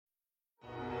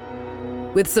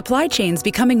With supply chains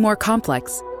becoming more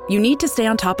complex, you need to stay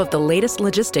on top of the latest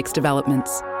logistics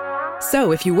developments.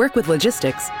 So if you work with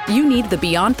logistics, you need the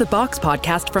Beyond the Box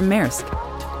podcast from Maersk.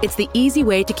 It's the easy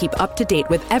way to keep up to date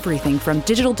with everything from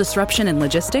digital disruption in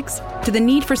logistics to the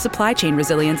need for supply chain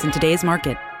resilience in today's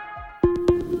market.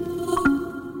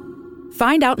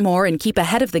 Find out more and keep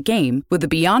ahead of the game with the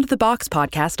Beyond the Box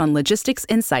podcast on logistics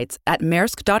insights at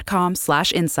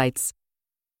maersk.com/insights.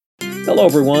 Hello,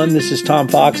 everyone. This is Tom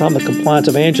Fox. I'm the Compliance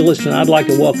Evangelist, and I'd like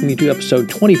to welcome you to episode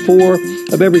 24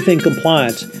 of Everything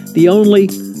Compliance, the only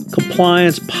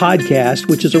compliance podcast,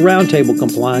 which is a roundtable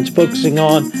compliance, focusing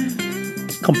on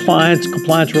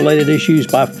compliance-related issues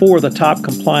by four of the top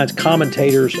compliance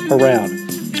commentators around.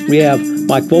 We have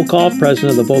Mike Volkov,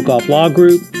 president of the Volkov Law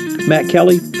Group, Matt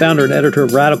Kelly, founder and editor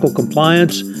of Radical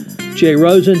Compliance, Jay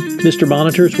Rosen, Mr.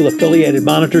 Monitors with Affiliated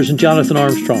Monitors, and Jonathan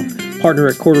Armstrong, partner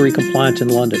at Cordery Compliance in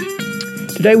London.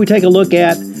 Today we take a look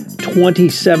at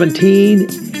 2017.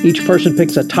 Each person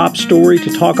picks a top story to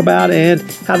talk about and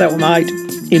how that might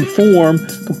inform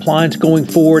compliance going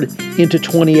forward into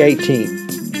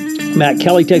 2018. Matt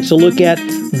Kelly takes a look at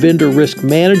vendor risk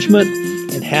management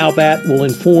and how that will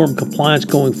inform compliance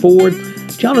going forward.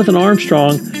 Jonathan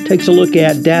Armstrong takes a look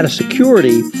at data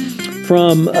security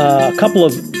from a couple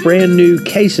of brand new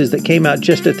cases that came out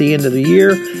just at the end of the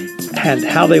year and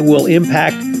how they will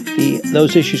impact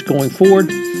those issues going forward.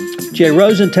 Jay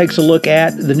Rosen takes a look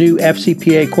at the new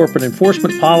FCPA corporate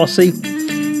enforcement policy,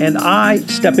 and I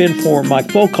step in for Mike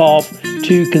Volkov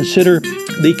to consider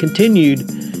the continued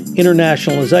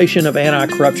internationalization of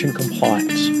anti-corruption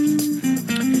compliance.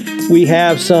 We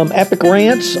have some epic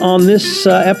rants on this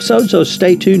episode, so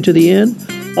stay tuned to the end.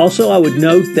 Also, I would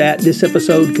note that this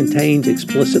episode contains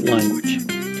explicit language.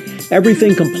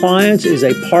 Everything Compliance is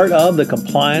a part of the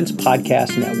Compliance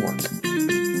Podcast Network.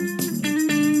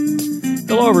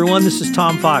 Hello, everyone. This is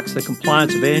Tom Fox, the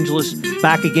Compliance Evangelist,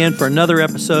 back again for another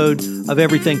episode of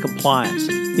Everything Compliance,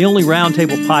 the only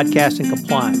roundtable podcast in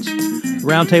compliance. The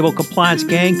Roundtable Compliance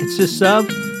Gang consists of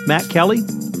Matt Kelly,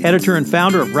 editor and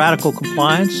founder of Radical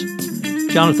Compliance,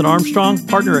 Jonathan Armstrong,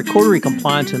 partner at Cordery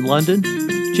Compliance in London,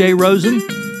 Jay Rosen,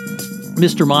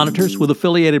 Mr. Monitors with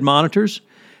Affiliated Monitors,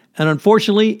 and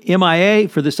unfortunately, MIA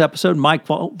for this episode, Mike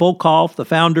Volkov, the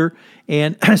founder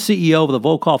and CEO of the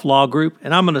Volkov Law Group.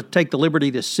 And I'm going to take the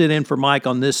liberty to sit in for Mike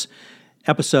on this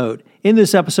episode. In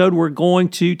this episode, we're going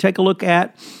to take a look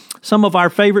at some of our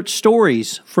favorite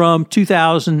stories from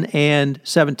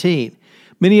 2017.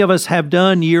 Many of us have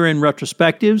done year-end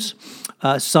retrospectives.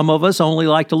 Some of us only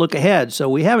like to look ahead, so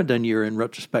we haven't done year-end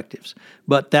retrospectives.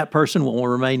 But that person will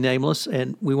remain nameless,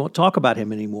 and we won't talk about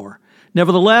him anymore.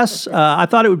 Nevertheless, I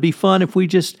thought it would be fun if we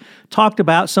just talked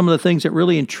about some of the things that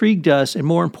really intrigued us, and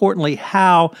more importantly,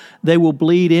 how they will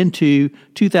bleed into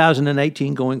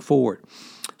 2018 going forward.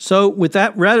 So with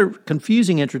that rather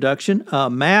confusing introduction,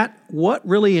 Matt, what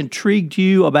really intrigued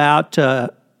you about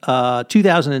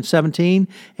 2017,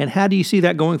 and how do you see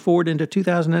that going forward into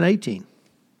 2018?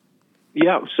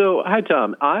 Yeah, so hi,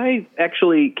 Tom. I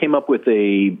actually came up with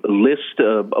a list,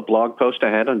 a blog post I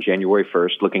had on January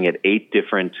 1st looking at 8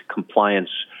 different compliance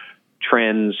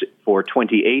trends for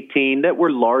 2018 that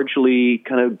were largely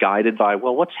kind of guided by,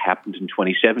 well, what's happened in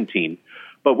 2017?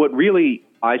 But what really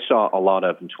I saw a lot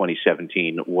of in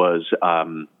 2017 was a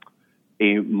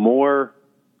more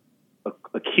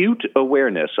acute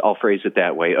awareness, I'll phrase it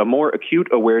that way, a more acute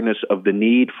awareness of the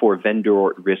need for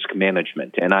vendor risk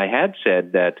management. And I had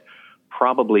said that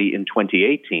probably in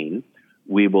 2018,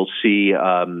 we will see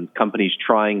companies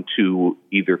trying to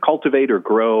either cultivate or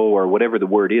grow or whatever the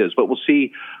word is, but we'll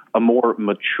see a more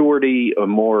maturity, a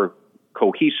more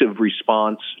cohesive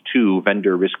response to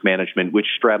vendor risk management, which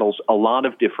straddles a lot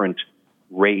of different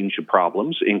range of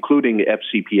problems, including the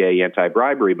FCPA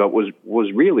anti-bribery, but was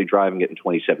really driving it in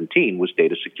 2017 was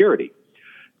data security.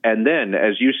 And then,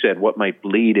 as you said, what might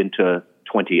bleed into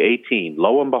 2018,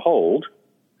 lo and behold,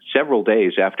 several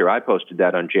days after I posted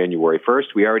that on January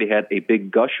 1st, we already had a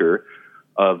big gusher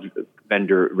of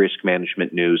vendor risk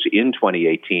management news in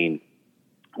 2018,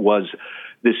 was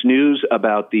this news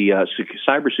about the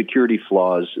cybersecurity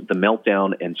flaws, the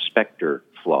Meltdown and Spectre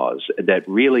flaws that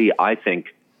really, I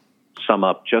think, sum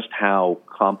up just how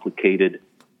complicated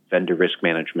vendor risk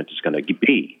management is going to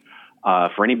be.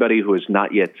 For anybody who has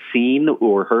not yet seen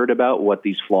or heard about what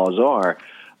these flaws are,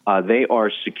 they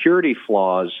are security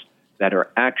flaws that are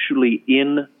actually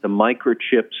in the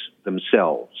microchips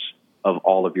themselves of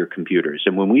all of your computers.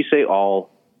 And when we say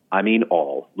all, I mean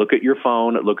all. Look at your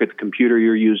phone, look at the computer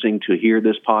you're using to hear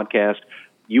this podcast.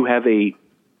 You have a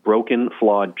broken,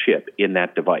 flawed chip in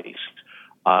that device.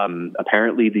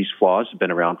 Apparently, these flaws have been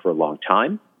around for a long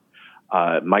time.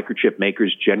 Microchip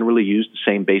makers generally use the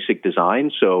same basic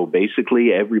design, so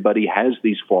basically everybody has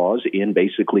these flaws in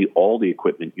basically all the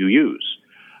equipment you use.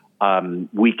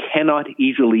 We cannot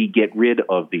easily get rid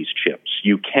of these chips.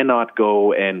 You cannot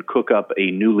go and cook up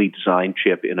a newly designed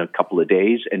chip in a couple of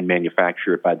days and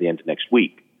manufacture it by the end of next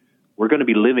week. We're going to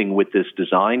be living with this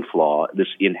design flaw, this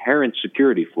inherent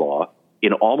security flaw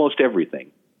in almost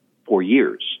everything for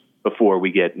years before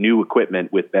we get new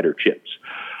equipment with better chips.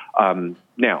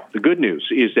 Now, the good news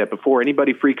is that before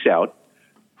anybody freaks out,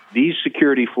 these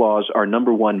security flaws are,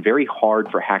 number one, very hard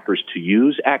for hackers to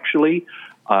use, actually.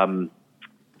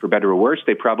 For better or worse,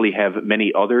 they probably have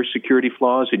many other security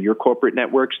flaws in your corporate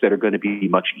networks that are going to be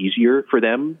much easier for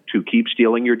them to keep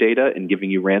stealing your data and giving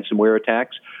you ransomware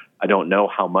attacks. I don't know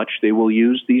how much they will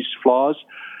use these flaws.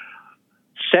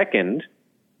 Second,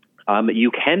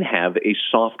 you can have a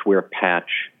software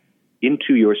patch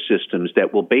into your systems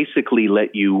that will basically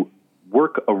let you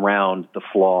work around the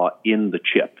flaw in the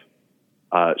chip.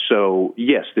 So,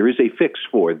 yes, there is a fix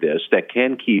for this that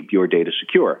can keep your data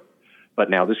secure. But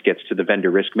now this gets to the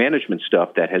vendor risk management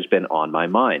stuff that has been on my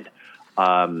mind.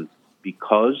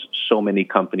 Because so many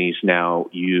companies now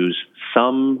use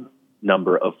some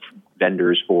number of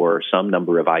vendors for some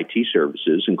number of IT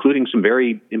services, including some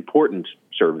very important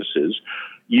services,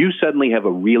 you suddenly have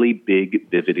a really big,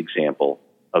 vivid example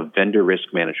of vendor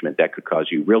risk management that could cause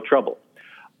you real trouble.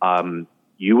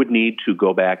 You would need to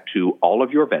go back to all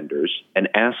of your vendors and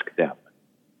ask them,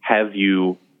 have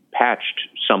you patched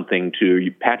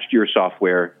your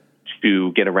software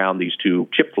to get around these two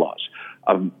chip flaws?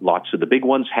 Lots of the big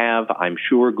ones have. I'm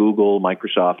sure Google,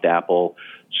 Microsoft, Apple,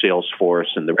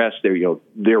 Salesforce, and the rest,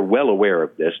 they're well aware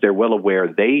of this. They're well aware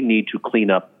they need to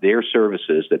clean up their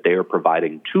services that they are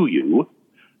providing to you.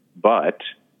 But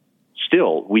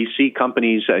still, we see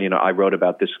companies, I wrote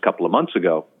about this a couple of months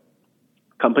ago,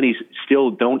 companies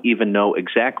still don't even know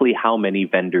exactly how many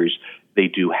vendors they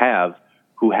do have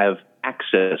who have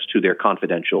access to their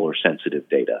confidential or sensitive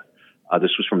data.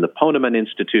 This was from the Ponemon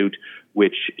Institute,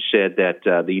 which said that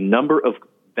the number of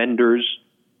vendors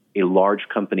a large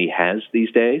company has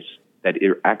these days that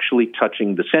are actually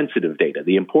touching the sensitive data,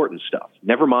 the important stuff,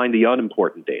 never mind the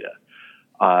unimportant data,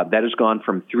 that has gone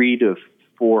from 300 to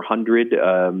 400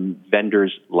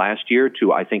 vendors last year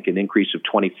to, I think, an increase of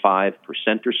 25%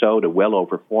 or so to well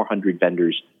over 400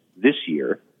 vendors this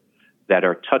year that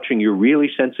are touching your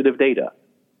really sensitive data.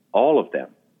 All of them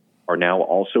are now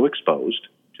also exposed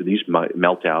to these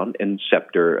Meltdown and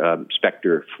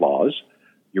Spectre flaws.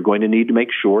 You're going to need to make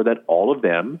sure that all of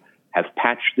them have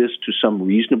patched this to some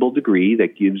reasonable degree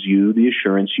that gives you the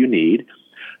assurance you need.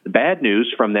 The bad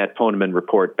news from that Ponemon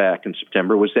report back in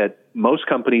September was that most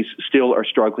companies still are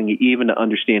struggling even to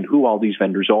understand who all these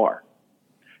vendors are.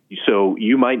 So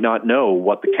you might not know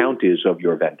what the count is of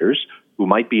your vendors, who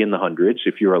might be in the hundreds.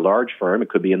 If you're a large firm, it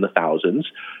could be in the thousands.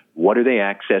 What are they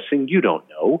accessing? You don't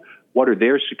know. What are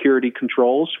their security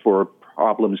controls for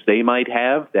problems they might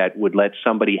have that would let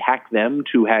somebody hack them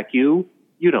to hack you?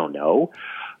 You don't know.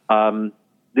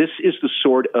 This is the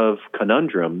sort of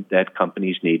conundrum that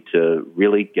companies need to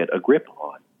really get a grip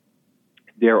on.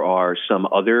 There are some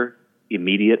other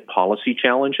immediate policy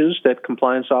challenges that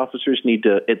compliance officers need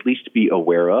to at least be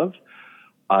aware of.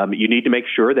 You need to make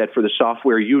sure that for the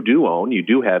software you do own, you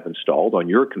do have installed on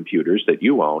your computers that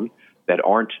you own that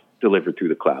aren't delivered through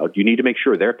the cloud, you need to make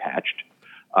sure they're patched.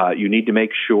 You need to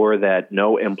make sure that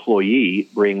no employee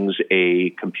brings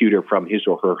a computer from his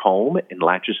or her home and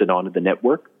latches it onto the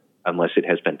network unless it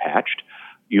has been patched.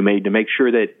 You need to make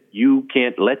sure that you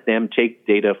can't let them take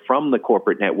data from the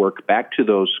corporate network back to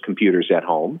those computers at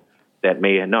home that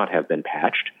may not have been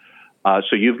patched.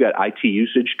 So you've got IT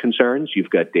usage concerns, you've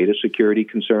got data security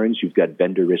concerns, you've got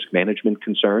vendor risk management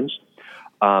concerns.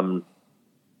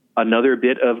 Another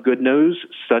bit of good news,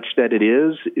 such that it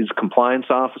is compliance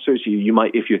officers. You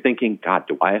might, if you're thinking, God,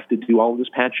 do I have to do all this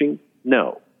patching?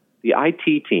 No. The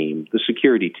IT team, the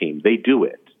security team, they do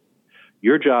it.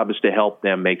 Your job is to help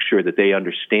them make sure that they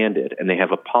understand it and they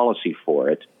have a policy for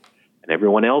it. And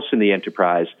everyone else in the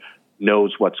enterprise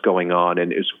knows what's going on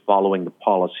and is following the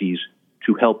policies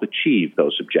to help achieve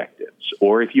those objectives.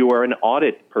 Or if you are an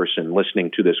audit person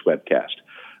listening to this webcast,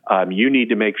 you need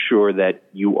to make sure that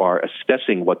you are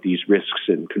assessing what these risks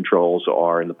and controls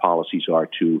are and the policies are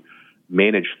to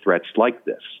manage threats like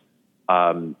this.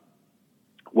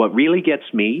 What really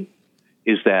gets me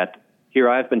is that here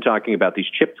I've been talking about these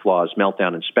chip flaws,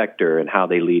 Meltdown and Spectre, and how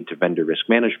they lead to vendor risk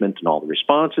management and all the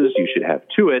responses you should have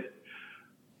to it,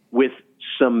 with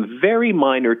some very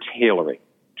minor tailoring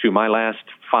to my last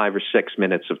 5 or 6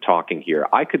 minutes of talking here.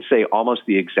 I could say almost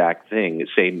the exact thing,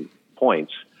 same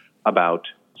points about,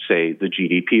 say, the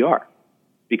GDPR.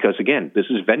 because, again, this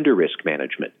is vendor risk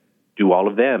management. Do all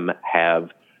of them have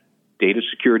data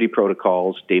security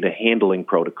protocols, data handling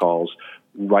protocols,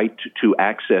 right to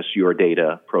access your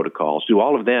data protocols? Do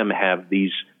all of them have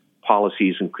these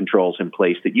policies and controls in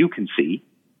place that you can see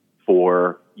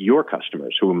for your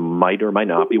customers who might or might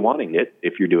not be wanting it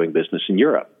if you're doing business in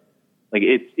Europe? Like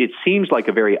it seems like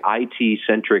a very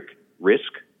IT-centric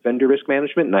risk, vendor risk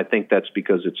management, and I think that's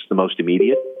because it's the most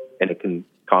immediate and it can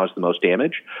cause the most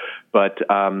damage. But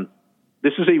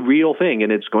this is a real thing,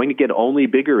 and it's going to get only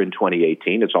bigger in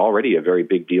 2018. It's already a very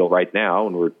big deal right now,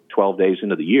 and we're 12 days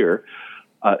into the year.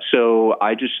 So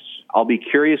I'll be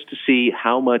curious to see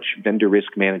how much vendor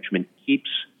risk management keeps,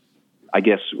 I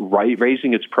guess,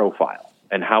 raising its profile,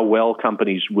 and how well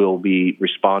companies will be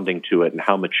responding to it and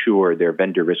how mature their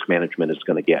vendor risk management is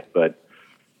going to get. But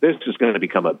this is going to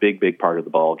become a big, big part of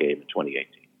the ball game in 2018.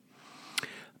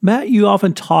 Matt, you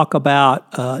often talk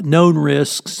about known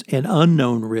risks and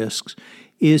unknown risks.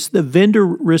 Is the vendor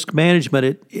risk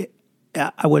management,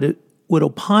 I would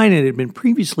opine it had been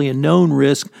previously a known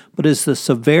risk, but is the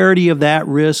severity of that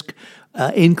risk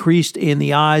increased in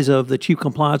the eyes of the chief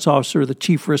compliance officer, the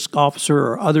chief risk officer,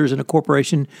 or others in a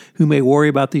corporation who may worry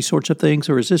about these sorts of things?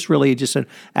 Or is this really just an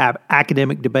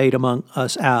academic debate among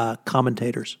us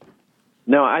commentators?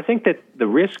 No, I think that the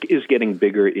risk is getting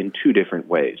bigger in two different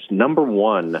ways. Number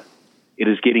one, it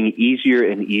is getting easier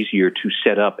and easier to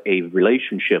set up a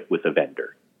relationship with a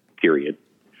vendor, period.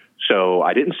 So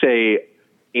I didn't say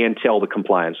and tell the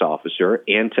compliance officer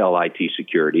and tell IT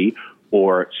security,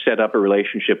 or set up a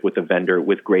relationship with a vendor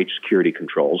with great security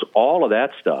controls. All of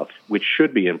that stuff, which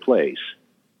should be in place,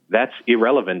 that's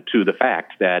irrelevant to the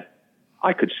fact that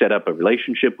I could set up a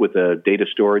relationship with a data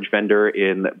storage vendor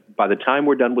by the time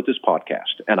we're done with this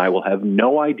podcast, and I will have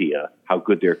no idea how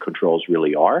good their controls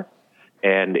really are.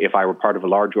 And if I were part of a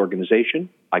large organization,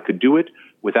 I could do it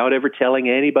without ever telling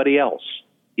anybody else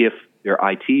if their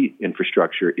IT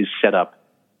infrastructure is set up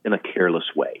in a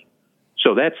careless way.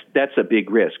 So that's a big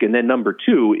risk. And then number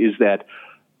two is that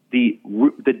the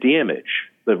damage,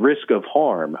 the risk of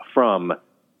harm from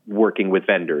working with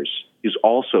vendors is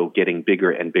also getting bigger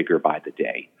and bigger by the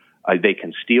day. They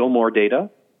can steal more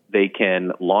data. They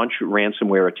can launch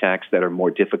ransomware attacks that are more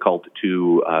difficult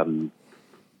to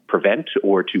prevent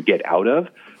or to get out of.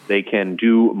 They can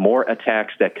do more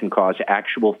attacks that can cause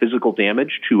actual physical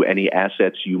damage to any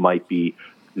assets you might be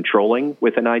controlling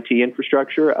with an IT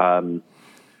infrastructure.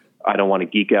 I don't want to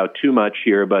geek out too much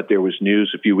here, but there was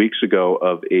news a few weeks ago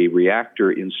of a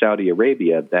reactor in Saudi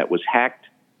Arabia that was hacked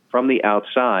from the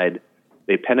outside.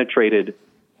 They penetrated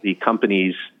the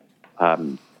company's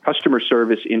customer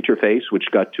service interface,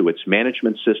 which got to its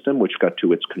management system, which got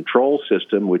to its control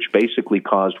system, which basically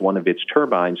caused one of its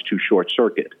turbines to short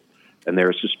circuit. And there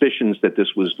are suspicions that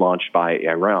this was launched by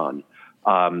Iran.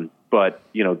 But,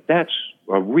 that's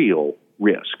a real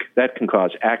risk. That can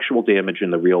cause actual damage in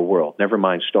the real world, never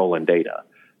mind stolen data.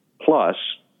 Plus,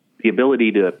 the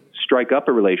ability to strike up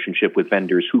a relationship with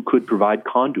vendors who could provide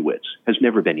conduits has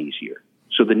never been easier.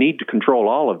 So the need to control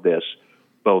all of this,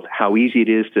 both how easy it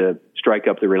is to strike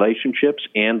up the relationships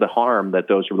and the harm that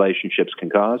those relationships can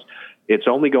cause, it's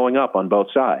only going up on both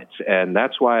sides. And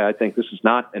that's why I think this is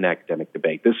not an academic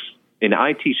debate. In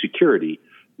IT security,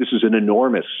 this is an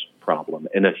enormous problem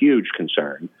and a huge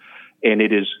concern. And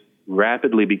it is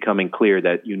rapidly becoming clear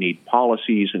that you need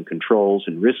policies and controls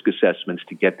and risk assessments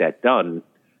to get that done.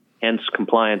 Hence,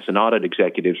 compliance and audit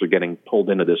executives are getting pulled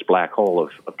into this black hole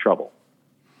of trouble.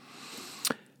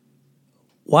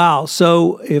 Wow.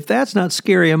 So if that's not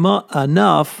scary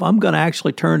enough, I'm going to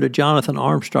actually turn to Jonathan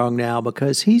Armstrong now,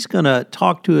 because he's going to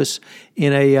talk to us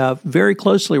in a very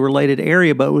closely related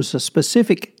area, but it was a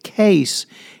specific case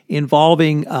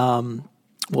involving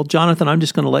well, Jonathan, I'm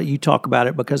just going to let you talk about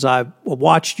it because I've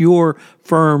watched your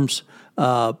firm's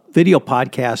video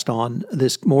podcast on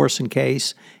this Morrison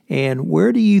case. And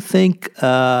where do you think,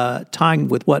 tying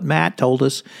with what Matt told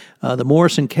us, the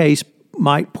Morrison case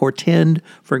might portend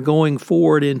for going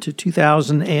forward into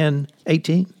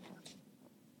 2018?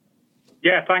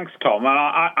 Yeah, thanks, Tom.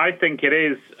 I think it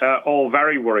is all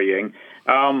very worrying.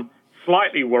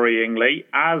 Slightly worryingly,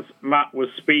 as Matt was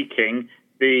speaking,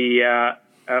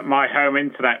 my home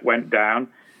internet went down,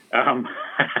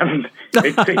 and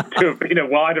it seemed to have been a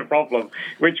wider problem,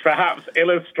 which perhaps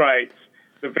illustrates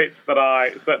the bits that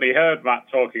I certainly heard Matt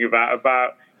talking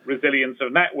about resilience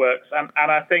of networks. And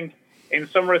I think in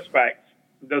some respects,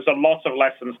 there's a lot of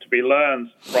lessons to be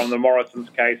learned from the Morrison's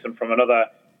case and from another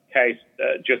case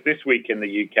just this week in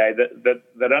the UK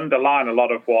that underline a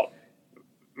lot of what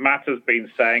Matt has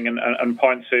been saying and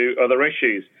point to other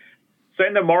issues. So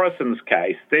in the Morrison's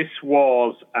case, this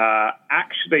was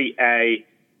actually a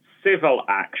civil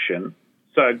action,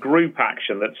 so a group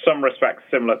action that's some respects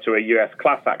similar to a US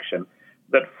class action,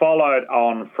 that followed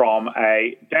on from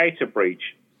a data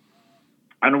breach.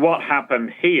 And what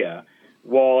happened here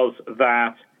was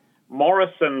that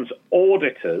Morrison's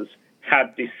auditors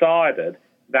had decided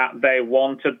that they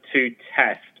wanted to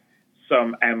test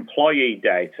some employee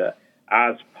data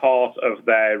as part of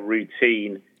their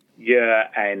routine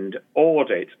year-end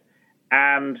audit.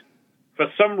 And for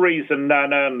some reason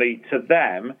known only to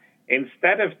them,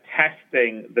 instead of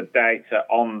testing the data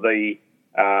on the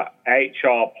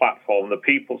HR platform, the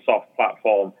PeopleSoft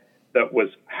platform that was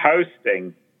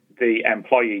hosting the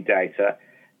employee data,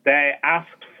 they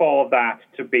asked for that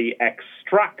to be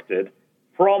extracted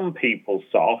from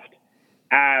PeopleSoft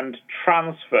and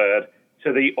transferred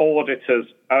to the auditor's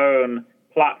own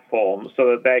platform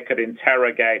so that they could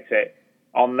interrogate it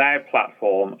on their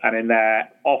platform and in their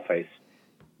office.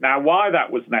 Now, why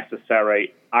that was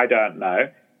necessary, I don't know.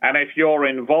 And if you're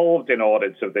involved in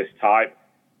audits of this type,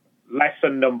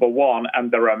 lesson number one,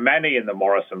 and there are many in the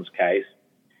Morrison's case,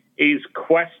 is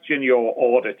question your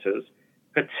auditors,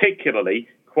 particularly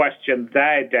question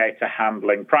their data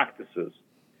handling practices.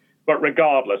 But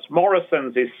regardless,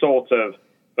 Morrison's is sort of,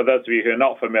 for those of you who are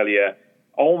not familiar,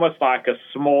 almost like a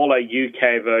smaller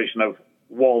UK version of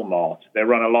Walmart. They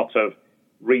run a lot of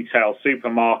retail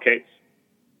supermarkets.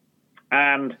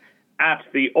 And at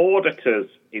the auditor's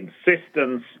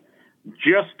insistence,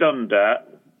 just under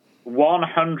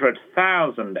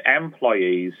 100,000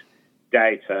 employees'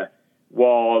 data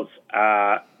was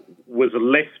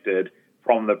lifted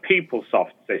from the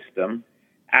PeopleSoft system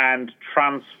and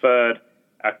transferred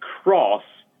across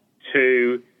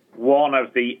to one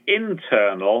of the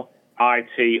internal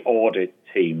IT audit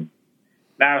team.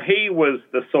 Now, he was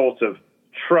the sort of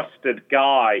trusted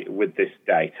guy with this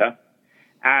data,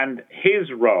 and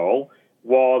his role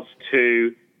was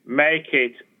to make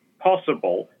it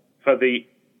possible for the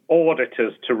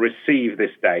auditors to receive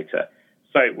this data.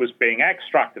 So it was being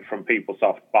extracted from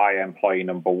PeopleSoft by employee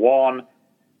number one,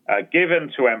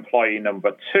 given to employee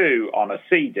number two on a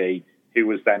CD, who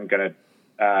was then going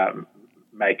to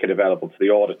make it available to the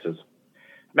auditors.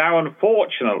 Now,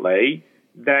 unfortunately,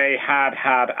 they had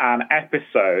an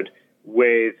episode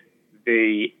with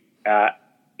the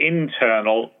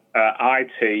internal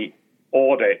IT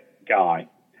audit guy,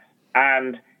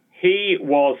 and he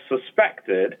was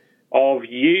suspected of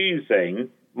using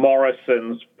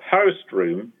Morrison's post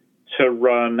room to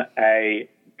run a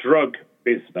drug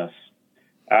business.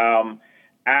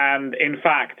 And in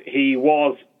fact, he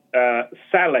was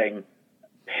selling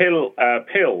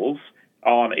pills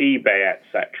on eBay,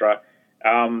 etc.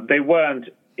 They weren't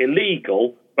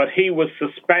illegal, but he was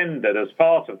suspended as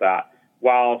part of that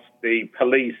whilst the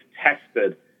police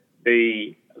tested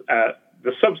the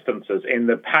substances in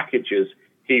the packages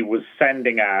he was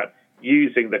sending out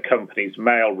using the company's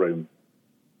mailroom.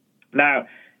 Now,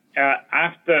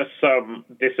 after some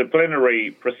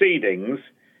disciplinary proceedings,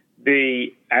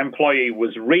 the employee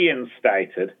was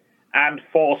reinstated, and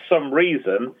for some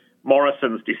reason,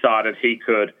 Morrison's decided he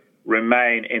could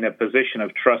remain in a position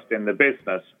of trust in the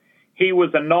business. He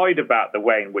was annoyed about the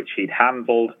way in which he'd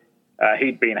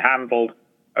been handled,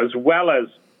 as well as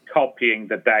copying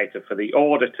the data for the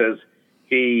auditors.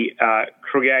 He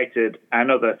created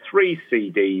another 3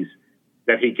 CDs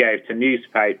that he gave to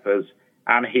newspapers,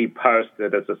 and he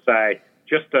posted, as I say,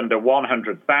 just under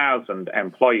 100,000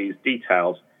 employees'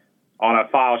 details on a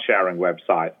file-sharing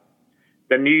website.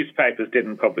 The newspapers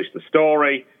didn't publish the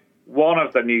story. One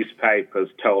of the newspapers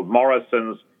told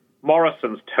Morrison's.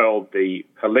 Morrison's told the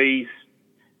police.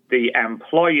 The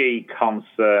employee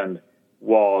concerned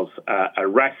was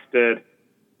arrested,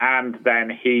 and then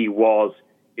he was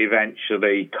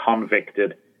eventually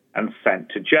convicted and sent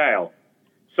to jail.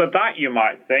 So that, you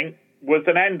might think, was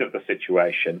an end of the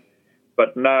situation.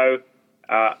 But no,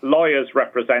 lawyers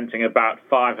representing about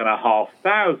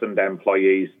 5,500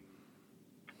 employees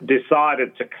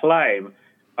decided to claim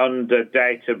under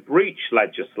data breach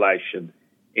legislation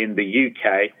in the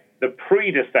UK, the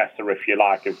predecessor, if you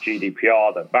like, of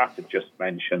GDPR that Bass had just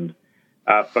mentioned,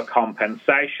 for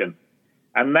compensation.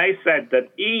 And they said that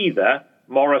either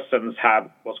Morrison's had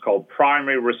what's called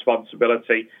primary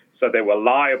responsibility, so they were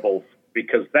liable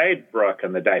because they'd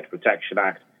broken the Data Protection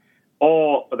Act,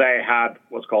 or they had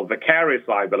what's called vicarious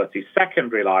liability,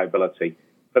 secondary liability,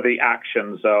 for the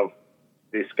actions of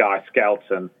this guy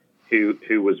Skelton,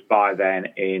 who was by then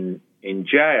in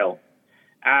jail.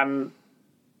 And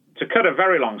to cut a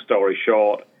very long story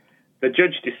short, the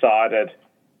judge decided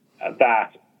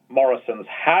that Morrison's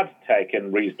had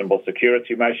taken reasonable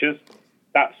security measures.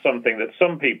 That's something that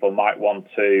some people might want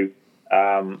to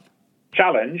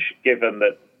challenge, given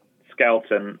that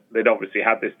Skelton. They'd obviously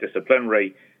had this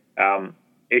disciplinary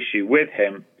issue with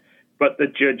him, but the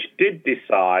judge did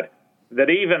decide that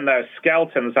even though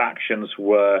Skelton's actions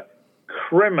were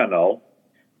criminal,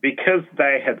 because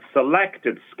they had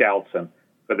selected Skelton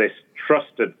for this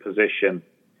trusted position,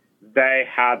 they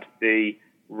had the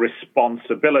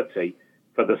responsibility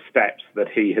for the steps that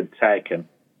he had taken.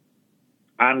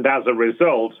 And as a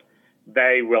result,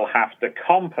 they will have to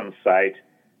compensate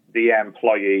the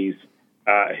employees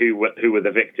who were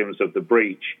the victims of the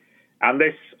breach. And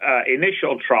this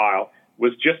initial trial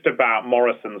was just about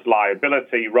Morrison's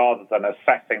liability rather than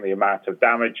assessing the amount of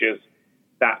damages.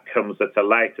 That comes at a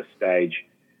later stage.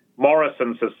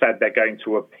 Morrison's have said they're going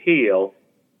to appeal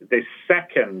this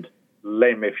second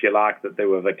limb, if you like, that they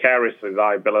were vicariously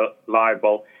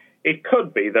liable. It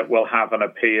could be that we'll have an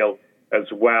appeal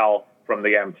as well from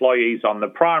the employees on the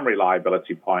primary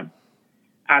liability point.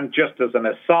 And just as an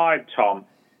aside, Tom,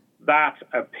 that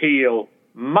appeal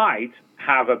might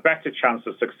have a better chance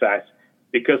of success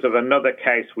because of another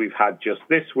case we've had just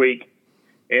this week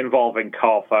involving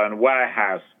Carphone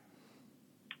Warehouse.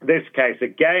 This case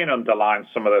again underlines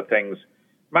some of the things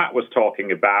Matt was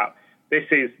talking about. This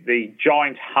is the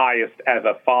joint highest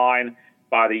ever fine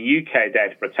by the UK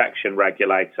data protection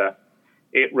regulator.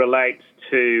 It relates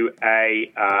to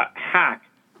a hack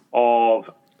of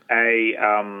a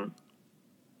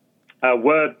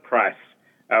WordPress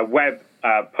web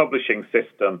publishing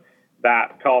system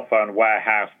that Carphone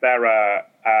Warehouse, they're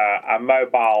a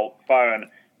mobile phone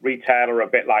retailer, a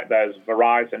bit like those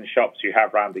Verizon shops you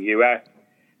have around the US.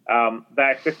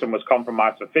 Their system was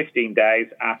compromised for 15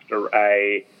 days after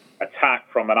a attack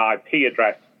from an IP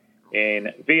address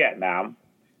in Vietnam.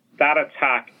 That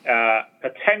attack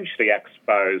potentially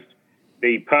exposed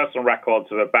the personal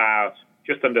records of about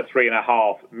just under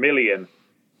 3.5 million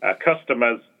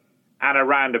customers and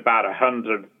around about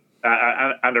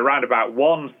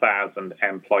 1,000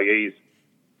 employees.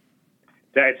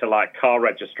 Data like car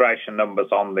registration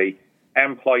numbers on the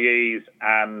employees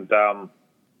and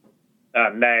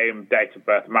name, date of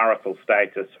birth, marital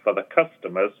status for the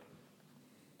customers.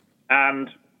 And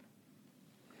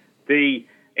the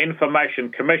Information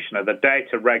Commissioner, the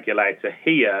data regulator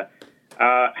here,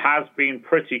 has been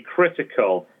pretty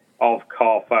critical of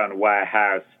Carphone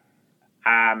Warehouse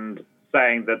and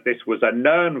saying that this was a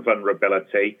known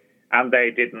vulnerability and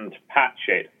they didn't patch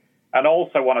it. And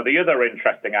also one of the other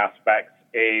interesting aspects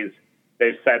is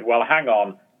they've said, well, hang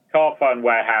on, Carphone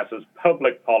Warehouse's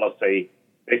public policy,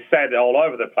 they said all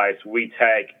over the place, we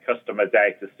take customer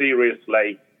data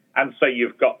seriously, and so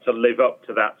you've got to live up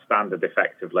to that standard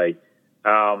effectively.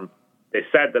 They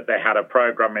said that they had a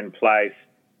program in place,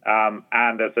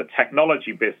 and as a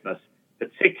technology business,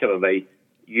 particularly,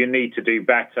 you need to do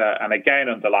better. And again,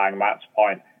 underlying Matt's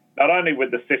point, not only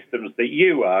with the systems that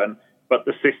you own, but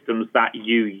the systems that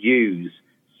you use.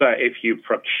 So if you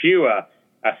procure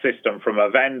a system from a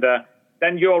vendor,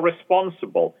 then you're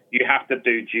responsible. You have to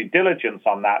do due diligence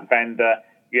on that vendor.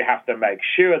 You have to make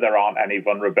sure there aren't any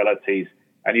vulnerabilities,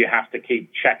 and you have to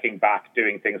keep checking back,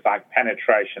 doing things like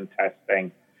penetration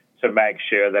testing to make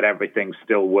sure that everything's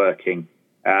still working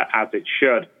as it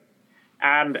should.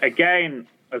 And again,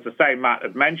 as I say, Matt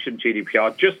had mentioned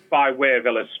GDPR, just by way of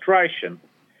illustration,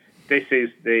 this is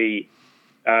the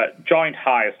joint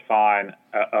highest fine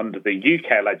under the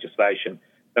UK legislation.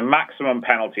 The maximum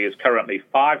penalty is currently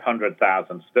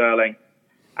 500,000 sterling,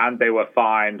 and they were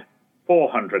fined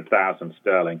 400,000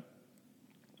 sterling.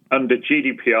 Under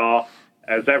GDPR,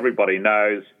 as everybody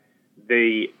knows,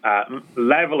 the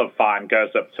level of fine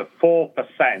goes up to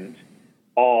 4%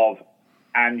 of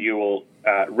annual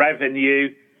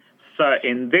revenue. So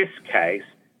in this case,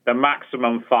 the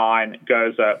maximum fine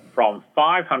goes up from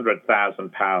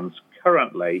 £500,000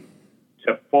 currently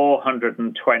to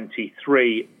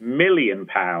 £423 million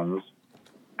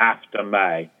after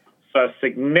May. So a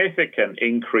significant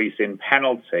increase in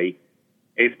penalty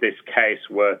if this case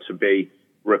were to be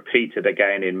repeated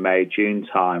again in May, June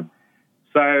time.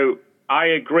 So I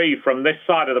agree from this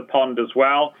side of the pond as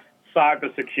well.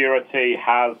 Cybersecurity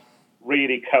has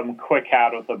really come quick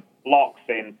out of the blocks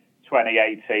in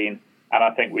 2018, and I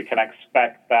think we can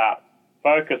expect that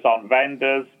focus on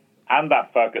vendors and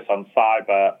that focus on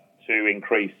cyber to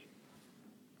increase.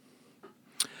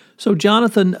 So,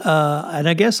 Jonathan, and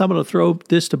I guess I'm going to throw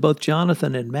this to both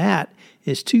Jonathan and Matt,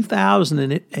 is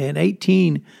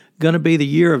 2018 going to be the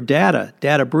year of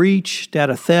data breach,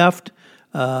 data theft,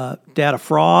 data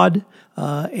fraud,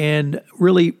 and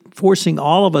really forcing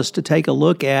all of us to take a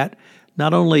look at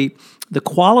not only the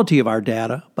quality of our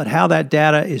data, but how that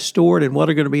data is stored and what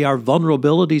are going to be our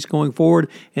vulnerabilities going forward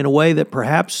in a way that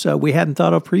perhaps we hadn't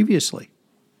thought of previously.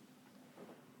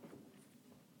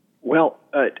 Well,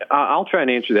 I'll try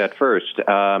and answer that first.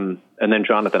 And then,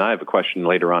 Jonathan, I have a question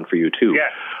later on for you, too. Yeah.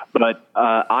 But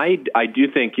I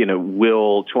do think,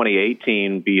 will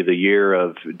 2018 be the year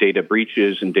of data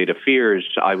breaches and data fears?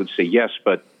 I would say yes,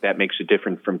 but that makes it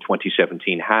different from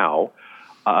 2017. How?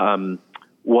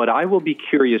 What I will be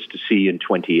curious to see in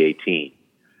 2018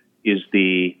 is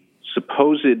the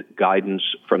supposed guidance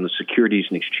from the Securities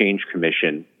and Exchange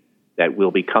Commission that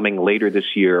will be coming later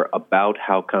this year about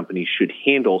how companies should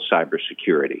handle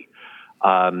cybersecurity.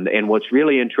 And what's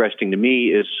really interesting to me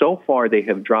is so far they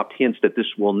have dropped hints that this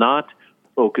will not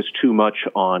focus too much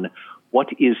on what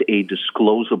is a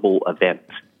disclosable event.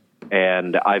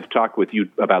 And I've talked with you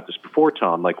about this before,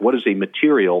 Tom, like what is a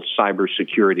material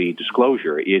cybersecurity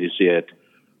disclosure? Is it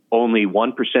only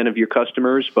 1% of your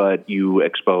customers, but you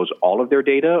expose all of their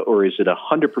data? Or is it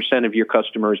 100% of your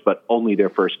customers, but only their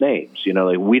first names?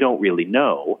 We don't really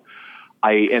know.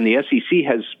 And the SEC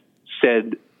has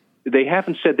said, they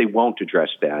haven't said they won't address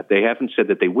that. They haven't said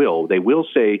that they will. They will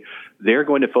say they're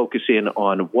going to focus in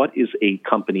on what is a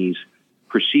company's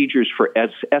procedures for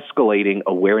escalating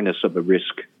awareness of the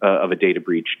risk of a data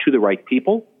breach to the right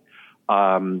people.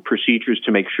 Procedures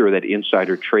to make sure that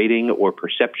insider trading or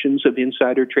perceptions of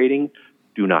insider trading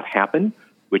do not happen,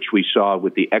 which we saw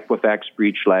with the Equifax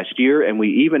breach last year. And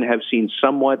we even have seen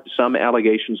some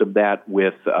allegations of that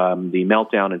with the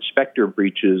Meltdown and Spectre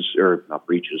breaches, or not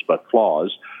breaches, but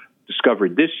flaws,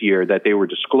 discovered this year that they were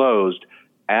disclosed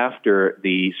after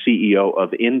the CEO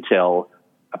of Intel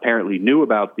apparently knew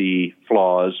about the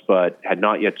flaws but had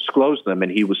not yet disclosed them, and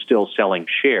he was still selling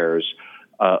shares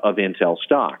of Intel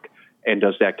stock. And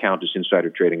does that count as insider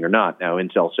trading or not? Now,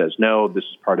 Intel says no, this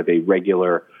is part of a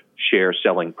regular share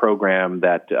selling program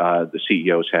that the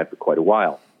CEOs had for quite a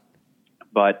while.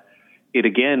 But it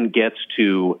again gets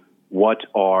to what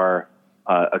are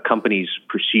a company's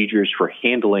procedures for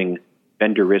handling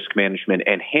vendor risk management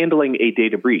and handling a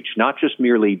data breach, not just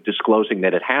merely disclosing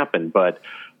that it happened, but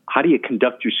how do you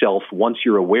conduct yourself once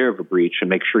you're aware of a breach and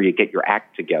make sure you get your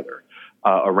act together?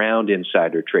 Around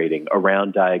insider trading,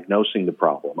 around diagnosing the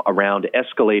problem, around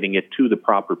escalating it to the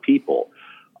proper people.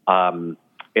 And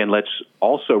let's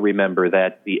also remember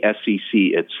that the SEC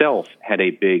itself had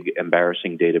a big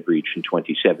embarrassing data breach in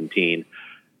 2017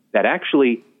 that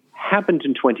actually happened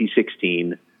in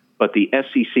 2016, but the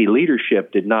SEC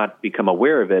leadership did not become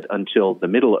aware of it until the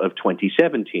middle of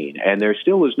 2017. And there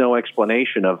still is no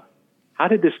explanation of how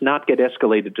did this not get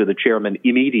escalated to the chairman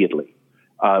immediately?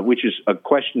 Which is a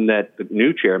question that the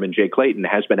new chairman, Jay Clayton,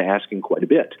 has been asking quite a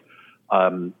bit.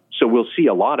 So we'll see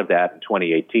a lot of that in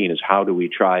 2018 is how do we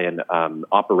try and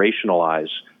operationalize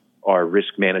our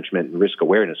risk management and risk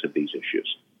awareness of these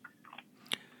issues.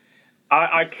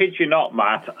 I kid you not,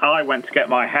 Matt. I went to get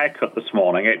my hair cut this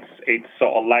morning. It's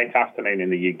sort of late afternoon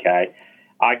in the UK.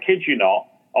 I kid you not,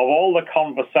 of all the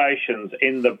conversations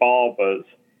in the barbers,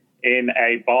 in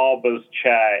a barber's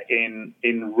chair in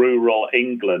rural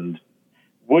England,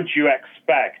 would you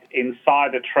expect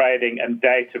insider trading and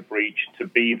data breach to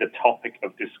be the topic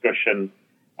of discussion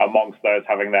amongst those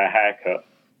having their haircut?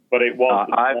 But it was.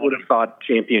 I would have thought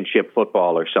championship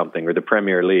football or something, or the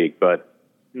Premier League, but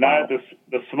no.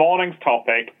 This morning's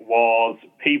topic was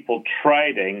people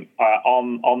trading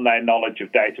on their knowledge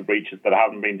of data breaches that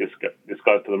haven't been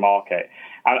disclosed to the market.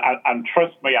 And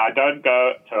trust me, I don't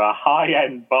go to a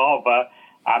high-end barber.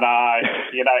 And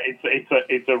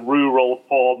it's a rural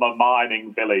former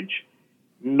mining village.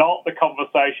 Not the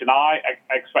conversation I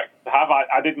expected to have.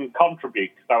 I didn't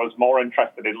contribute because I was more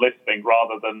interested in listening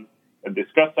rather than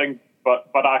discussing.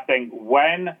 But I think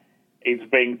when it's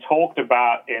being talked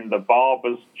about in the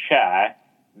barber's chair,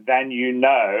 then you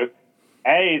know,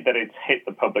 A, that it's hit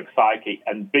the public psyche,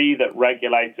 and B, that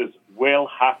regulators will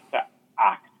have to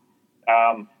act.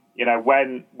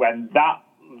 When that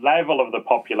level of the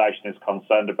population is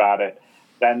concerned about it,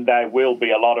 then there will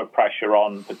be a lot of pressure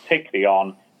on, particularly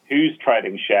on who's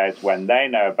trading shares when they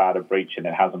know about a breach and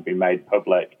it hasn't been made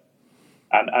public.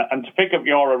 And to pick up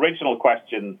your original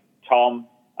question, Tom,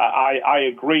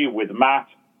 I agree with Matt.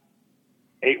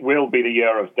 It will be the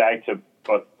year of data,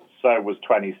 but so was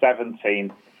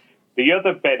 2017. The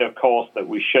other bit, of course, that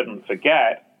we shouldn't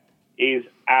forget is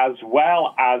as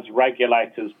well as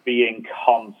regulators being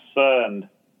concerned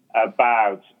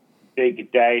about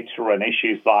big data and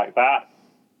issues like that,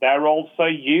 they're also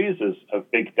users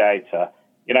of big data.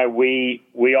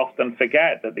 We often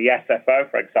forget that the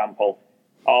SFO, for example,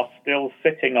 are still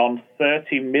sitting on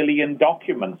 30 million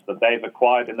documents that they've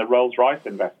acquired in the Rolls-Royce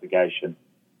investigation.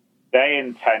 They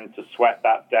intend to sweat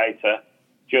that data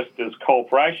just as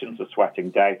corporations are sweating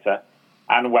data.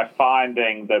 And we're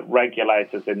finding that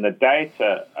regulators in the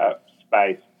data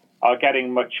space are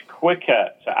getting much quicker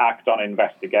to act on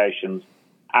investigations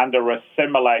and are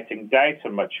assimilating data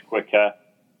much quicker.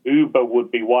 Uber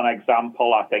would be one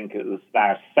example. I think it was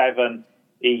now 7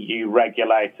 EU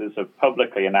regulators have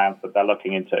publicly announced that they're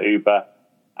looking into Uber.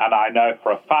 And I know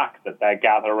for a fact that they're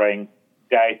gathering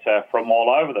data from all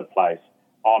over the place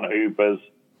on Uber's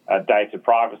data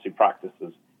privacy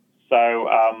practices. So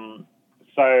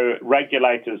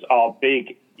regulators are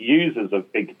big users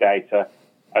of big data,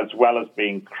 as well as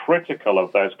being critical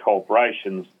of those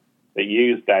corporations that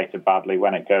use data badly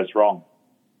when it goes wrong.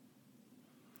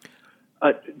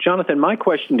 Jonathan, my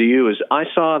question to you is, I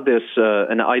saw this,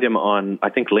 an item on, I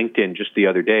think, LinkedIn just the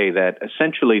other day that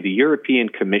essentially the European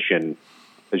Commission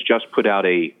has just put out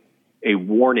a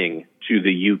warning to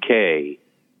the UK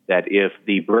that if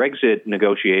the Brexit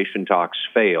negotiation talks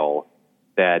fail,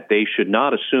 that they should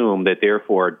not assume that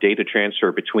therefore data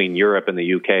transfer between Europe and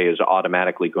the UK is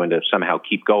automatically going to somehow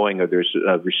keep going, or there's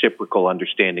a reciprocal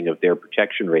understanding of their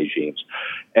protection regimes.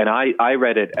 And I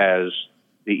read it as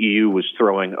the EU was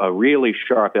throwing a really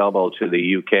sharp elbow to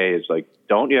the UK. It's like,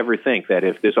 don't you ever think that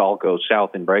if this all goes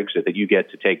south in Brexit, that you get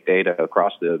to take data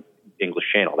across the English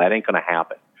Channel. That ain't going to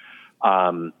happen.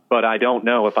 But I don't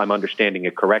know if I'm understanding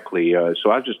it correctly.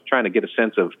 So I was just trying to get a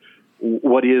sense of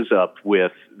what is up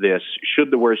with this.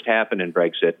 Should the worst happen in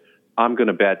Brexit, I'm going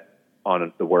to bet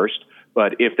on the worst.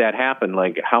 But if that happened,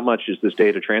 like, how much is this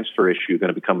data transfer issue going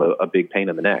to become a big pain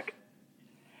in the neck?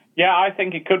 Yeah, I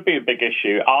think it could be a big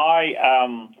issue.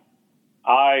 I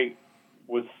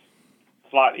was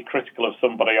slightly critical of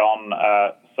somebody on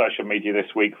social media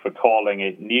this week for calling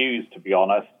it news, to be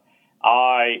honest.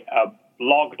 I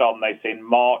blogged on this in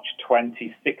March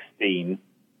 2016,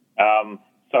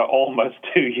 so almost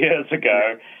 2 years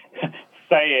ago,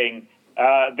 saying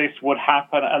this would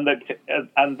happen and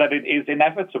that it is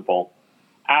inevitable.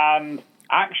 And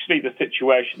actually the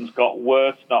situation's got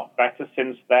worse, not better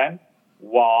since then.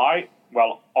 Why?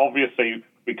 Well, obviously,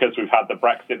 because we've had the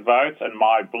Brexit vote, and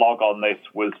my blog on this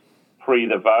was pre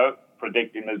the vote,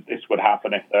 predicting that this would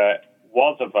happen if there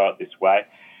was a vote this way.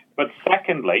 But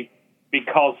secondly,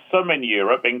 because some in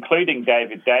Europe, including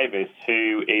David Davis,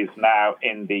 who is now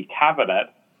in the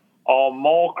cabinet, are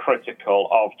more critical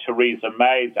of Theresa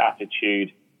May's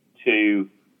attitude to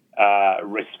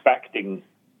respecting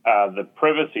the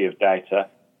privacy of data.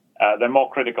 They're more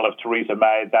critical of Theresa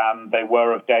May than they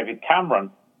were of David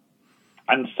Cameron.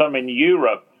 And some in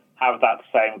Europe have that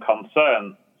same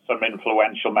concern, some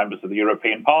influential members of the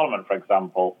European Parliament, for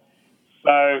example.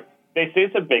 So this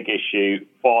is a big issue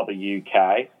for the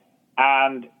UK.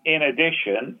 And in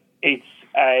addition, it's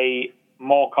a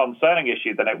more concerning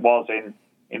issue than it was in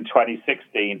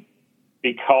 2016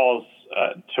 because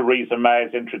Theresa May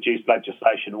has introduced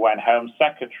legislation when Home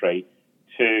Secretary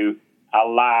to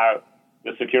allow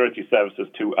the security services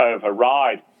to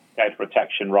override data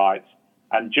protection rights.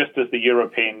 And just as the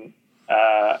European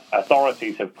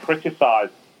authorities have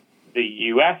criticized the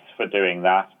US for doing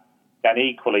that, then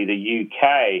equally the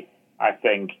UK, I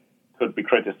think, could be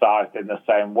criticized in the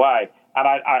same way. And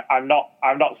I'm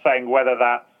not saying whether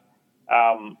that's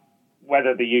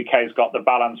whether the UK's got the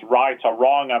balance right or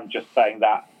wrong. I'm just saying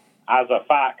that as a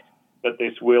fact that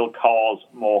this will cause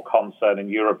more concern in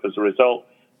Europe as a result.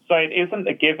 So it isn't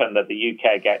a given that the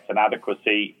UK gets an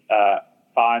adequacy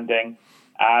finding,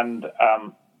 and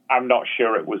I'm not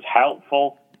sure it was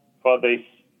helpful for this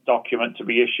document to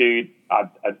be issued. I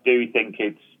do think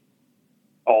it's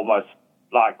almost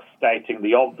like stating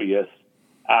the obvious,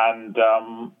 and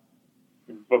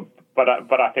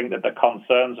but I think that the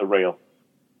concerns are real.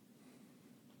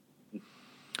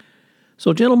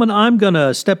 So, gentlemen, I'm going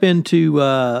to step into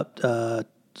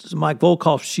Mike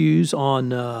Volkoff's shoes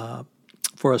on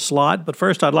for a slot. But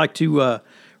first, I'd like to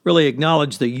really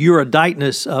acknowledge the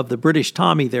eruditeness of the British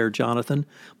Tommy there, Jonathan,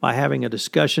 by having a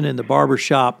discussion in the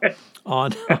barbershop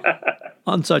on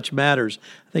such matters.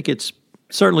 I think it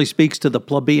certainly speaks to the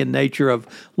plebeian nature of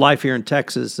life here in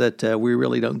Texas that we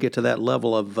really don't get to that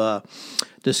level of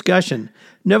discussion.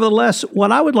 Nevertheless,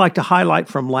 what I would like to highlight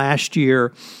from last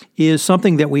year is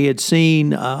something that we had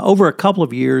seen over a couple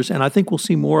of years, and I think we'll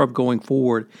see more of going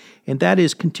forward, and that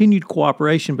is continued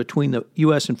cooperation between the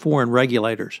U.S. and foreign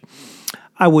regulators.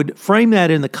 I would frame that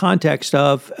in the context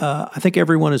of, I think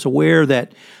everyone is aware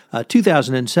that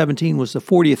 2017 was the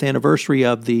 40th anniversary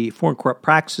of the Foreign Corrupt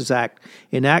Practices Act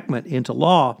enactment into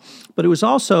law, but it was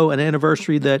also an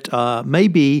anniversary that may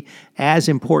be as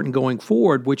important going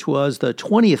forward, which was the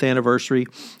 20th anniversary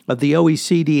of the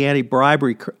OECD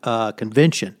Anti-Bribery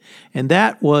Convention. And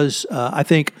that was, I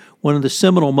think, one of the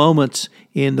seminal moments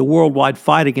in the worldwide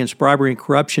fight against bribery and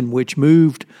corruption, which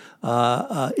moved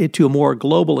into a more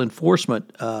global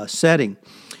enforcement setting.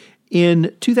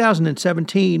 In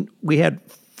 2017, we had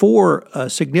 4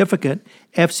 significant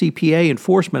FCPA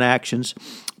enforcement actions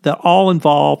that all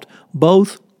involved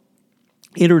both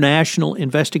international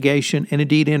investigation and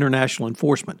indeed international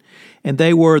enforcement. And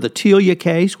they were the Telia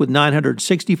case with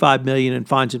 $965 million in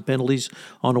fines and penalties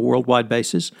on a worldwide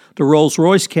basis, the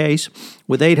Rolls-Royce case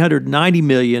with $890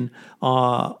 million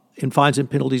in fines and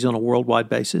penalties on a worldwide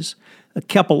basis, a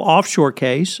Keppel offshore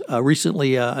case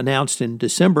recently announced in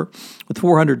December with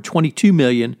 $422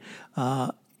 million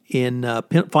in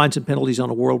fines and penalties on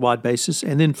a worldwide basis.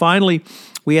 And then finally,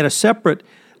 we had a separate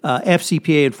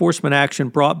FCPA enforcement action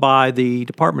brought by the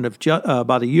Department of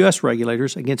by the U.S.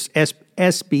 regulators against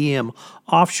SBM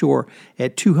Offshore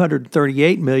at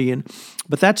 $238 million,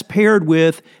 but that's paired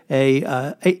with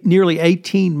a nearly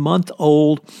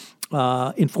 18-month-old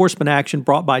enforcement action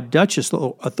brought by Dutch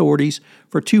authorities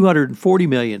for $240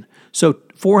 million. So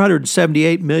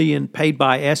 $478 million paid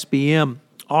by SBM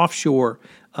Offshore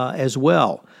as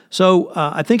well. So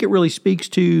I think it really speaks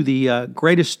to the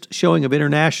greatest showing of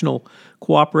international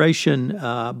cooperation,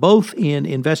 both in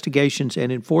investigations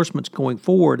and enforcements going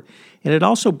forward. And it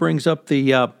also brings up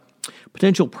the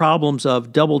potential problems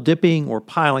of double dipping or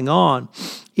piling on.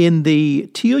 In the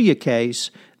Telia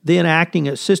case, then acting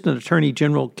Assistant Attorney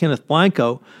General Kenneth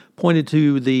Blanco pointed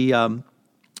to the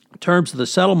terms of the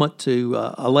settlement to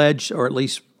allege, or at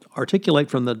least articulate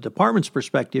from the department's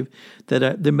perspective, that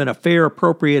there had been a fair,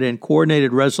 appropriate, and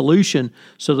coordinated resolution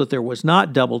so that there was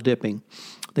not double dipping.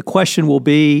 The question will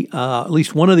be, at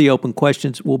least one of the open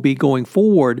questions will be going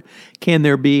forward, can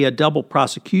there be a double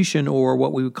prosecution or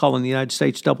what we would call in the United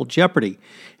States double jeopardy?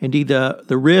 Indeed,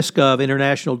 the risk of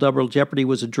international double jeopardy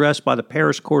was addressed by the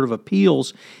Paris Court of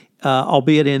Appeals,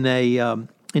 albeit in a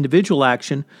individual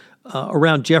action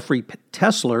around Jeffrey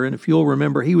Tessler. And if you'll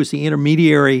remember, he was the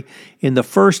intermediary in the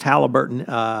first Halliburton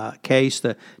case,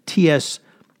 the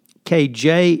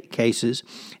TSKJ cases,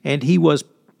 and he was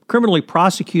criminally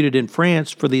prosecuted in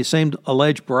France for the same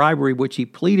alleged bribery which he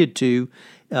pleaded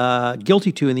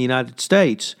guilty to in the United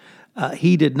States.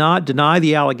 He did not deny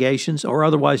the allegations or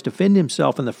otherwise defend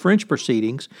himself in the French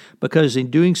proceedings because in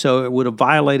doing so it would have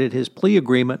violated his plea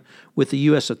agreement with the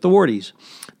U.S. authorities.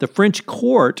 The French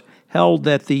court held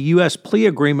that the U.S. plea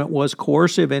agreement was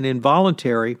coercive and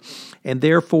involuntary, and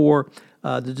therefore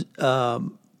there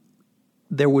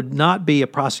would not be a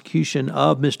prosecution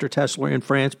of Mr. Tessler in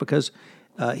France because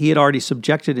he had already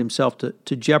subjected himself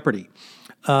to jeopardy.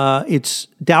 It's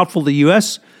doubtful the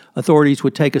U.S. authorities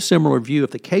would take a similar view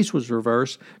if the case was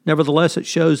reversed. Nevertheless, it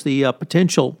shows the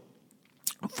potential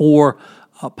for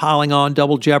piling on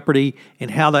double jeopardy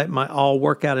and how that might all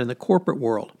work out in the corporate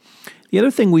world. The other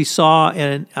thing we saw,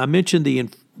 and I mentioned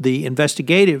the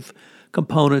investigative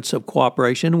components of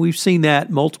cooperation, we've seen that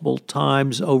multiple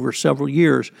times over several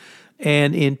years.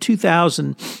 And in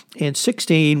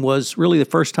 2016 was really the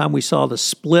first time we saw the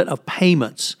split of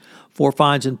payments for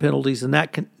fines and penalties, and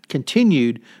that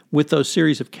continued with those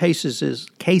series of cases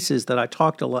that I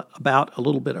talked about a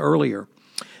little bit earlier.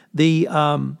 The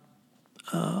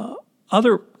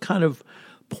other kind of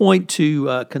point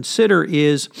to consider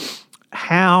is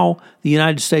how the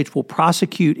United States will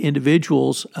prosecute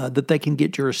individuals that they can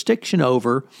get jurisdiction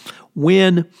over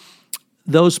when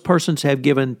those persons have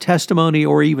given testimony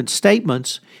or even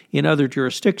statements in other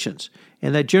jurisdictions.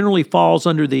 And that generally falls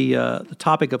under the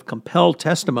topic of compelled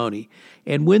testimony.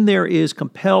 And when there is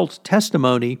compelled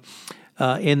testimony,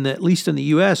 at least in the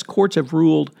U.S., courts have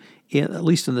ruled, at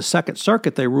least in the Second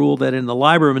Circuit, they ruled that in the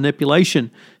LIBOR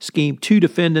manipulation scheme, 2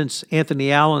 defendants,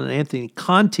 Anthony Allen and Anthony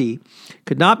Conti,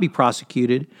 could not be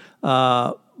prosecuted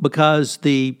because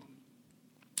the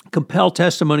compelled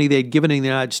testimony they had given in the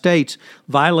United States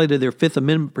violated their Fifth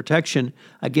Amendment protection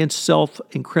against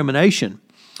self-incrimination.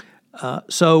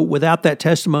 So without that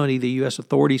testimony, the U.S.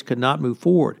 authorities could not move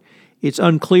forward. It's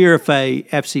unclear if a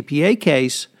FCPA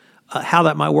case, how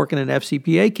that might work in an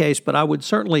FCPA case, but I would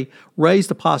certainly raise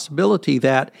the possibility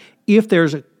that if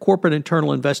there's a corporate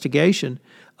internal investigation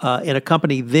and a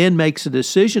company then makes a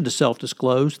decision to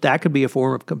self-disclose, that could be a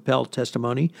form of compelled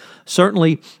testimony.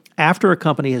 Certainly, after a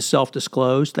company has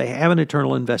self-disclosed, they have an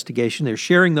internal investigation, they're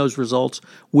sharing those results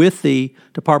with the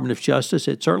Department of Justice.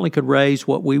 It certainly could raise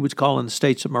what we would call in the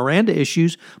states of Miranda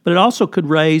issues, but it also could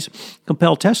raise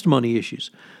compelled testimony issues.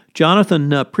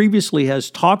 Jonathan previously has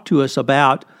talked to us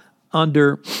about,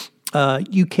 under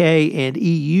UK and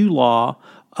EU law,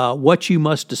 what you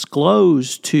must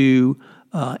disclose to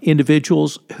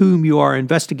individuals whom you are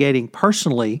investigating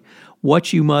personally,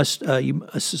 what you must you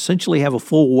essentially have a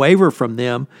full waiver from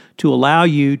them to allow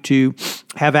you to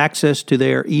have access to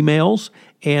their emails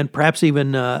and perhaps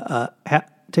even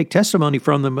take testimony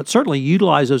from them, but certainly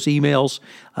utilize those emails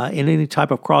in any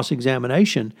type of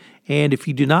cross-examination. And if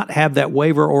you do not have that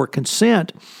waiver or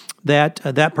consent,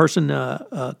 that person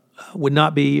would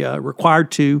not be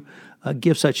required to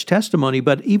give such testimony.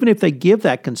 But even if they give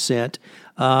that consent,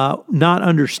 not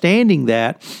understanding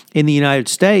that in the United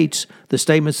States, the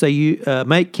statements they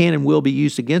make can and will be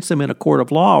used against them in a court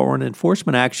of law or an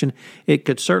enforcement action, it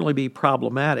could certainly be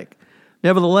problematic.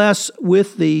 Nevertheless,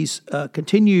 with these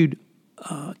continued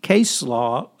case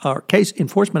law or case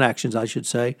enforcement actions, I should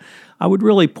say, I would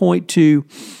really point to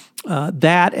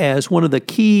that as one of the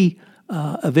key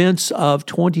events of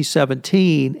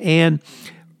 2017 and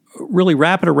really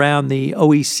wrap it around the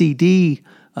OECD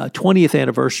 20th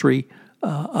anniversary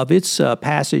of its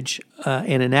passage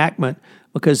and enactment,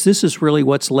 because this is really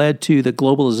what's led to the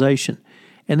globalization.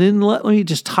 And then let me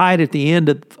just tie it at the end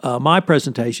of my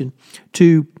presentation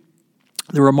to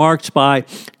the remarks by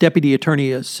Deputy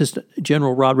Attorney Assistant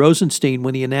General Rod Rosenstein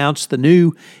when he announced the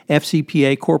new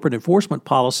FCPA corporate enforcement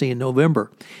policy in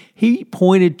November. He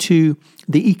pointed to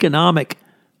the economic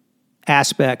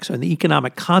aspects and the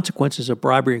economic consequences of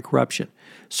bribery and corruption.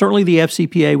 Certainly the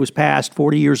FCPA was passed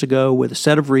 40 years ago with a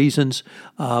set of reasons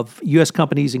of U.S.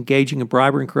 companies engaging in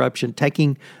bribery and corruption,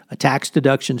 taking tax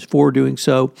deductions for doing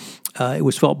so. It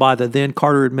was felt by the then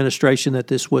Carter administration that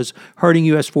this was hurting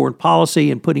U.S. foreign policy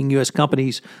and putting U.S.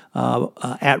 companies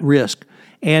at risk.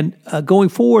 And going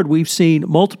forward, we've seen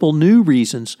multiple new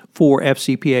reasons for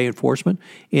FCPA enforcement.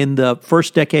 In the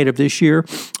first decade of this year,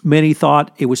 many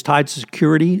thought it was tied to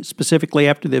security, specifically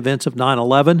after the events of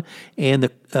 9/11 and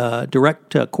the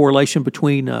direct correlation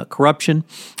between corruption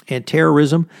and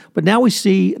terrorism. But now we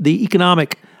see the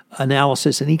economic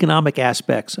analysis and economic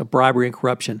aspects of bribery and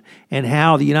corruption and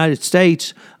how the United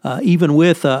States, even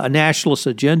with a nationalist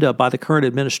agenda by the current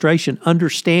administration,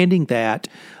 understanding that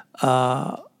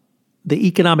the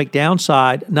economic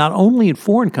downside, not only in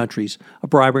foreign countries of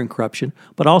bribery and corruption,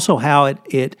 but also how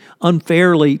it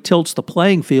unfairly tilts the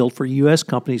playing field for U.S.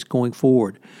 companies going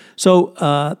forward. So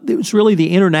it was really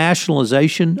the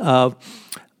internationalization of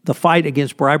the fight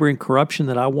against bribery and corruption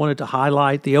that I wanted to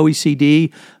highlight. The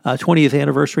OECD 20th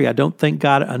anniversary, I don't think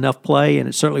got enough play, and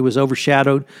it certainly was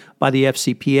overshadowed by the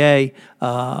FCPA,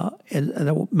 and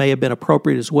that may have been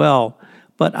appropriate as well.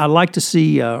 But I'd like to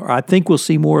see, or I think we'll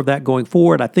see more of that going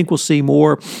forward. I think we'll see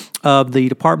more of the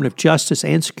Department of Justice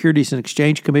and Securities and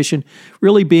Exchange Commission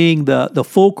really being the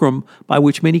fulcrum by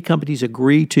which many companies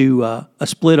agree to a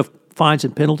split of fines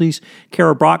and penalties.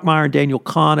 Kara Brockmeyer and Daniel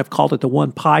Kahn have called it the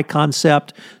one pie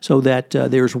concept, so that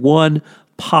there's one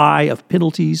pie of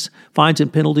penalties, fines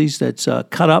and penalties that's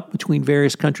cut up between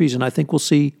various countries, and I think we'll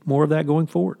see more of that going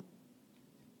forward.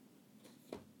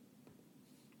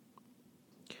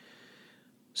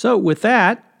 So with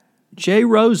that, Jay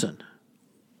Rosen,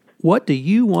 what do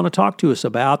you want to talk to us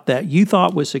about that you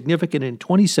thought was significant in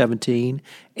 2017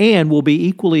 and will be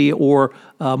equally or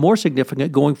more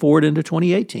significant going forward into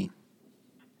 2018?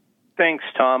 Thanks,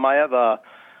 Tom. I have a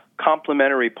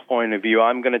complementary point of view.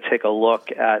 I'm going to take a look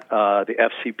at the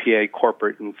FCPA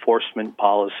corporate enforcement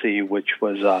policy, which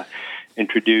was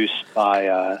introduced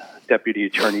by Deputy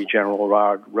Attorney General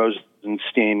Rod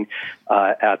Rosenstein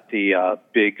at the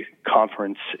big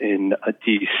conference in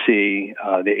D.C.,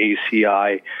 the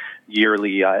ACI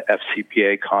yearly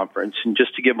FCPA conference. And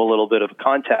just to give a little bit of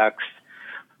context,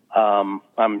 I'm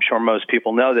sure most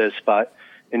people know this, but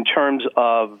in terms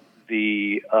of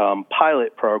the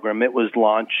pilot program, it was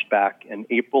launched back in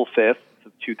April 5th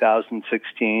of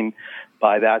 2016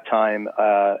 by that time,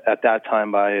 at that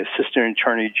time by Assistant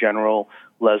Attorney General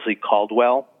Leslie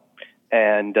Caldwell.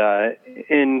 And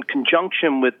in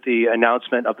conjunction with the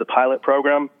announcement of the pilot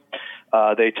program,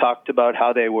 they talked about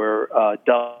how they were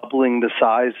doubling the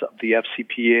size of the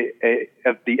FCPA,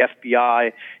 of the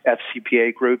FBI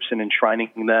FCPA groups, and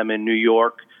enshrining them in New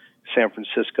York, San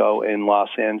Francisco, and Los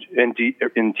Angeles,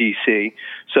 in D.C.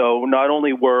 So not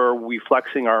only were we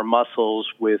flexing our muscles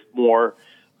with more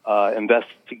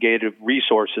investigative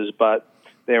resources, but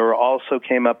they were also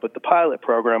came up with the pilot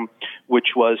program,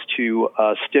 which was to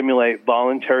stimulate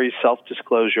voluntary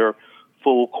self-disclosure,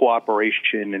 full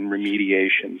cooperation, and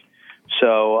remediation.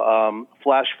 So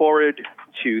flash forward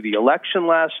to the election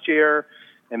last year,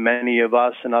 and many of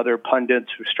us and other pundits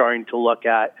were starting to look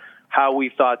at how we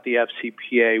thought the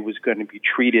FCPA was going to be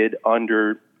treated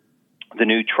under the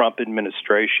new Trump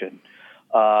administration.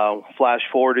 Flash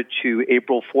forwarded to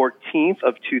April 14th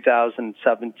of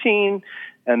 2017,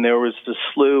 and there was a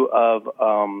slew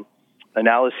of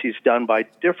analyses done by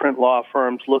different law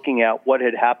firms looking at what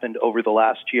had happened over the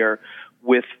last year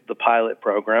with the pilot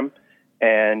program.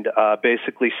 And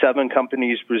basically 7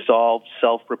 companies resolved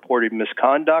self-reported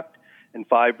misconduct, and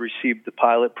 5 received the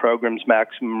pilot program's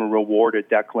maximum reward at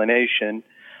declination.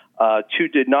 2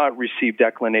 did not receive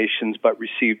declinations, but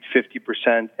received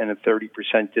 50% and a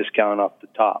 30% discount off the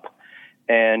top.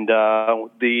 And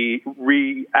the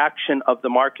reaction of the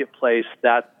marketplace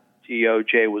that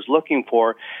DOJ was looking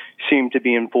for seemed to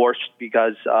be enforced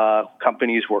because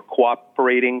companies were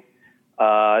cooperating.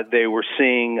 They were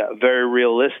seeing very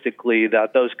realistically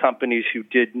that those companies who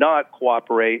did not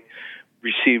cooperate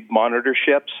received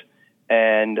monitorships,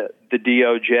 and the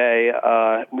DOJ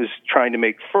was trying to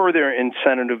make further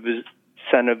incentives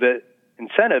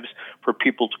for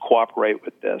people to cooperate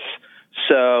with this.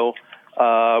 So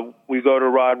we go to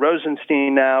Rod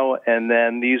Rosenstein now, and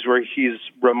then these were his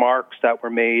remarks that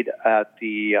were made at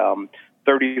the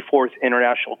 34th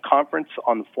International Conference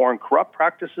on the Foreign Corrupt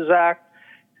Practices Act,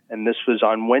 and this was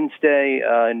on Wednesday,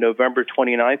 November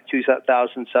 29th,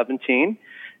 2017.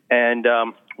 And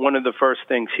one of the first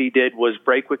things he did was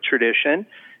break with tradition,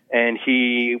 and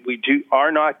we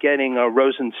are not getting a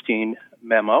Rosenstein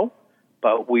memo,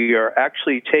 but we are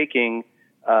actually taking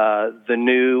the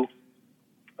new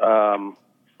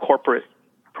corporate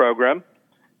program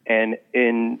and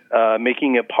in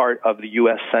making it part of the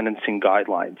U.S. sentencing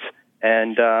guidelines.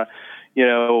 And,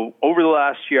 over the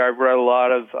last year, I've read a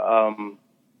lot of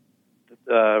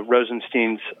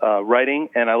Rosenstein's writing,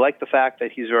 and I like the fact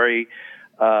that he's very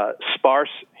sparse,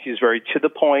 he's very to the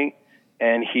point,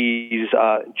 and he's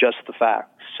just the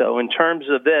facts. So in terms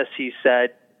of this, he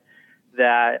said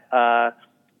that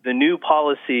the new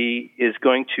policy is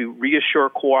going to reassure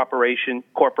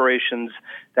corporations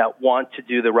that want to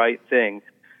do the right thing.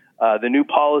 The new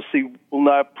policy will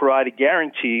not provide a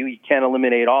guarantee. You can't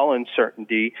eliminate all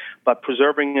uncertainty, but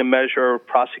preserving a measure of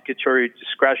prosecutorial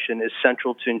discretion is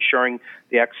central to ensuring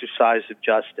the exercise of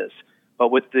justice.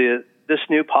 But with this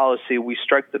new policy, we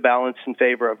strike the balance in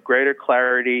favor of greater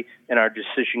clarity in our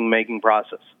decision-making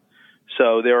process.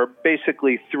 So there are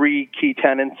basically 3 key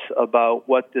tenets about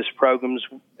what this program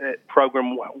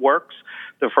works.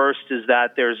 The first is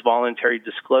that there's voluntary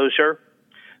disclosure.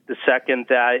 The second,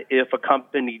 that if a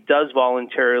company does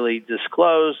voluntarily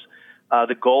disclose,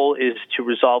 the goal is to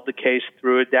resolve the case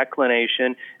through a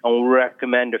declination, and we'll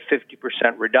recommend a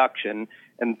 50% reduction.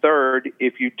 And third,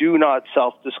 if you do not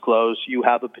self-disclose, you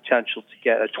have a potential to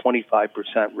get a 25%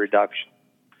 reduction.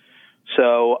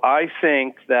 So I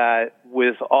think that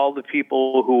with all the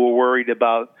people who are worried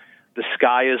about the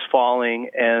sky is falling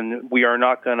and we are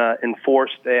not going to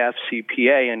enforce the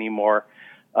FCPA anymore,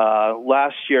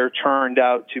 last year turned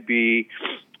out to be,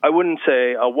 I wouldn't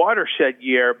say a watershed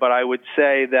year, but I would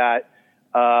say that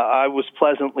I was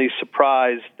pleasantly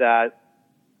surprised that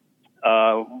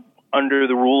under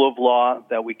the rule of law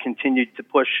that we continued to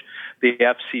push the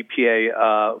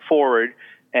FCPA forward.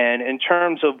 And in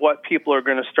terms of what people are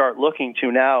going to start looking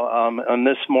to now, on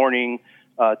this morning,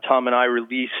 Tom and I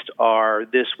released our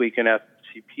This Week in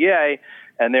FCPA,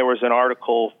 and there was an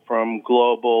article from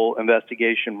Global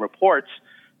Investigation Reports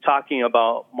talking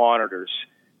about monitors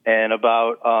and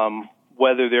about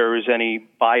whether there is any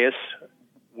bias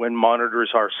when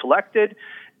monitors are selected.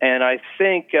 And I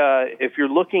think if you're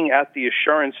looking at the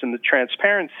assurance and the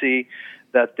transparency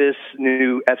that this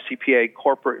new FCPA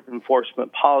corporate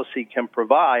enforcement policy can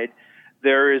provide,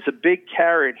 there is a big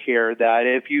carrot here that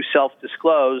if you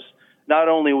self-disclose, not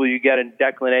only will you get a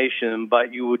declination,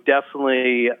 but you would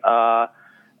definitely,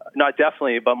 not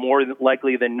definitely, but more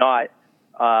likely than not,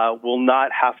 will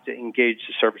not have to engage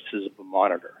the services of a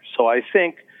monitor. So I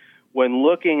think when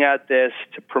looking at this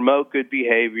to promote good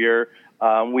behavior,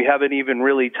 we haven't even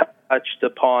really touched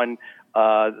upon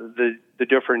the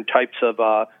different types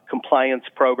of compliance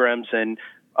programs and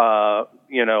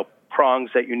prongs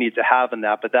that you need to have in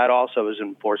that, but that also is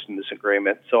enforced in this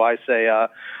agreement. So I say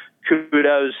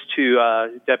kudos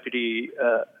to Deputy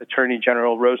Attorney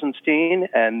General Rosenstein,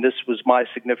 and this was my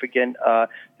significant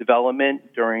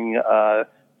development during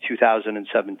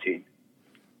 2017.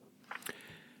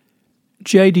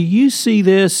 Jay, do you see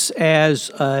this as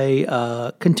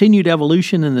a continued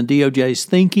evolution in the DOJ's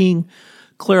thinking,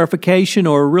 clarification,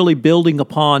 or really building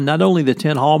upon not only the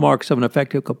 10 hallmarks of an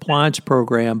effective compliance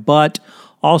program, but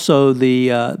also the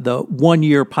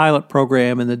 1-year pilot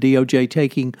program and the DOJ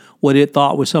taking what it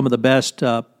thought was some of the best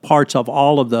parts of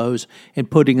all of those and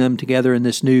putting them together in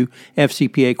this new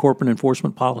FCPA corporate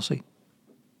enforcement policy?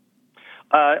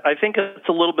 I think it's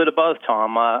a little bit of both,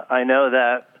 Tom. I know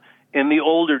that in the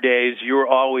older days, you were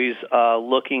always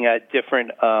looking at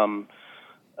different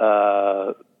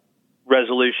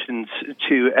resolutions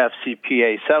to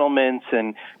FCPA settlements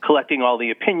and collecting all the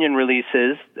opinion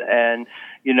releases. And,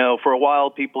 for a while,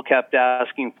 people kept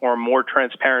asking for more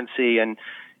transparency. And,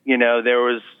 there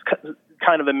was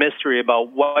kind of a mystery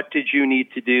about what did you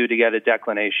need to do to get a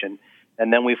declination.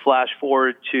 And then we flash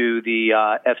forward to the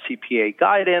FCPA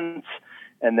guidance,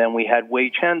 and then we had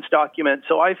Wei Chen's document.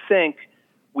 So I think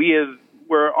we're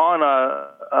on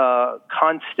a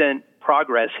constant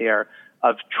progress here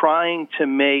of trying to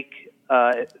make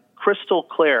crystal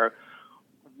clear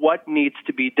what needs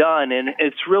to be done. And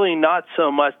it's really not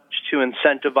so much to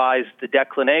incentivize the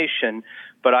declination,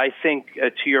 but I think,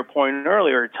 to your point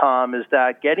earlier, Tom, is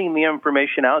that getting the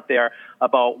information out there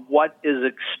about what is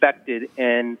expected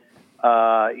in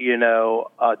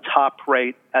a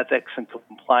top-rate ethics and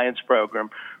compliance program,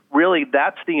 really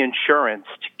that's the insurance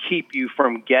to keep you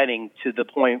from getting to the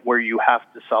point where you have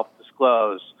to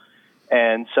self-disclose.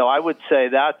 And so I would say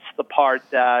that's the part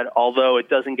that, although it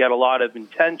doesn't get a lot of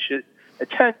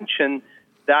attention,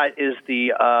 that is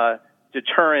the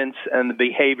deterrence and the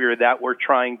behavior that we're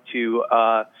trying to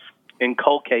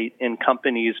inculcate in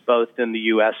companies both in the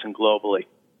U.S. and globally.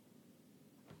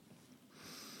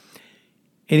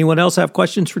 Anyone else have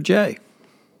questions for Jay?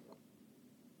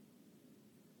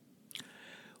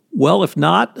 Well, if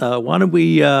not, why don't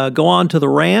we go on to the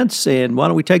rants, and why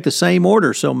don't we take the same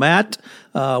order? So, Matt,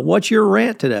 what's your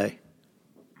rant today?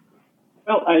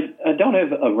 Well, I don't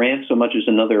have a rant so much as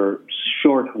another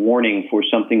short warning for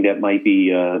something that might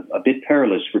be a bit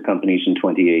perilous for companies in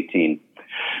 2018.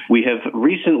 We have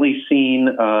recently seen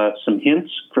some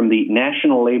hints from the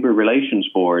National Labor Relations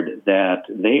Board that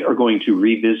they are going to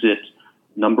revisit,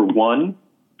 number one,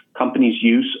 companies'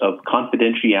 use of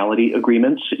confidentiality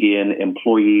agreements in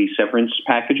employee severance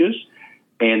packages,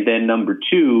 and then number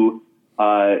two,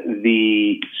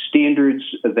 the standards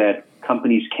that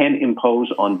companies can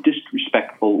impose on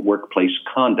disrespectful workplace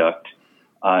conduct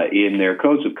in their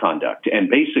codes of conduct. And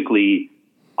basically,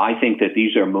 I think that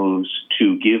these are moves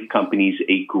to give companies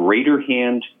a greater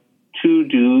hand to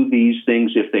do these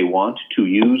things if they want, to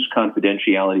use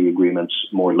confidentiality agreements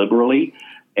more liberally,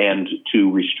 and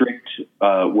to restrict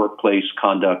workplace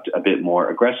conduct a bit more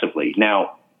aggressively.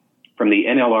 Now, from the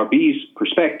NLRB's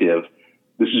perspective,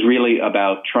 this is really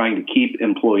about trying to keep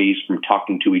employees from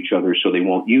talking to each other so they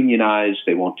won't unionize,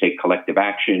 they won't take collective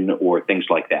action, or things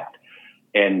like that.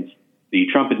 And the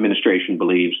Trump administration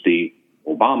believes the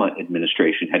Obama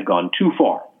administration had gone too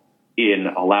far in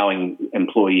allowing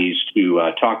employees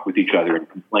to talk with each other and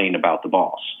complain about the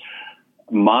boss.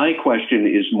 My question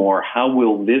is more, how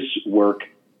will this work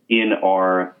in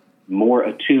our more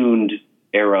attuned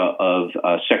era of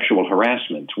sexual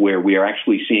harassment, where we are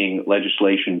actually seeing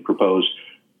legislation proposed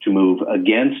to move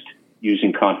against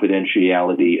using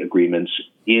confidentiality agreements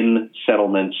in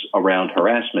settlements around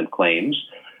harassment claims,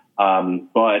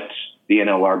 but the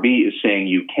NLRB is saying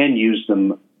you can use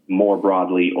them more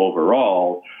broadly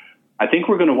overall. I think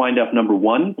we're going to wind up, number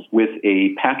one, with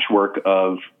a patchwork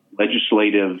of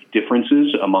legislative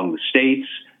differences among the states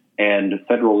and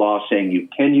federal law saying you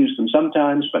can use them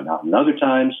sometimes, but not in other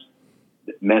times.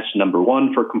 Mess number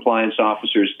one for compliance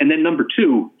officers. And then number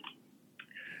two,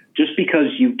 just because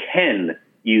you can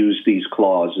use these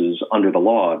clauses under the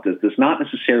law does not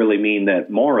necessarily mean that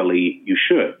morally you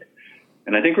should.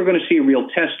 And I think we're going to see a real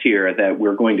test here that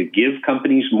we're going to give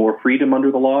companies more freedom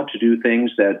under the law to do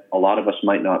things that a lot of us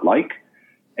might not like.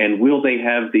 And will they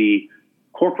have the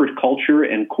corporate culture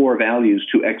and core values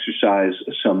to exercise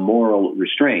some moral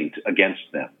restraint against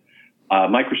them?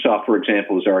 Microsoft, for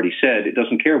example, has already said it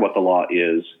doesn't care what the law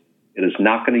is. It is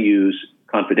not going to use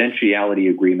confidentiality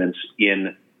agreements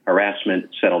in harassment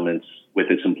settlements with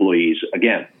its employees.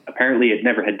 Again, apparently it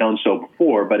never had done so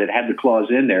before, but it had the clause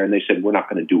in there, and they said, we're not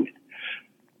going to do it.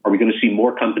 Are we going to see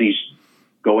more companies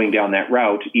going down that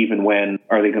route, even when,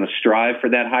 are they going to strive for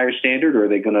that higher standard, or are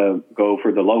they going to go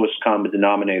for the lowest common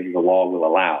denominator the law will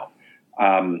allow?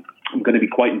 I'm going to be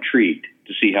quite intrigued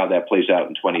to see how that plays out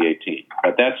in 2018.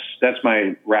 But that's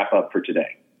my wrap up for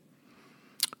today.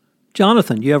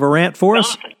 Jonathan, you have a rant for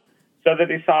us? So they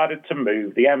decided to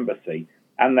move the embassy,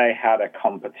 and they had a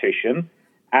competition,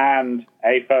 and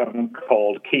a firm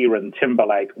called Kieran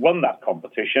Timberlake won that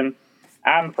competition.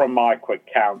 And from my quick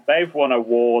count, they've won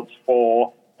awards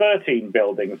for 13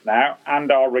 buildings now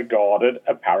and are regarded,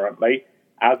 apparently,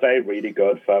 as a really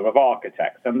good firm of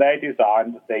architects. And they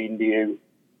designed the new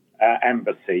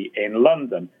embassy in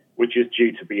London, which is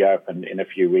due to be opened in a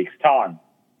few weeks' time.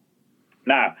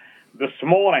 Now, this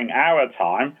morning, our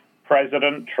time,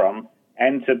 President Trump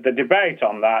entered the debate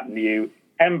on that new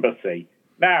embassy.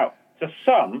 Now, to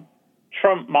some,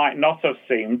 Trump might not have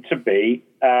seemed to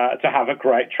have a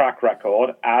great track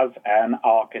record as an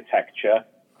architecture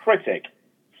critic.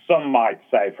 Some might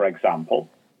say, for example,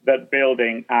 that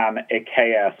building an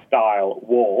IKEA-style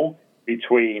wall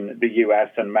between the US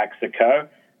and Mexico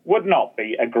would not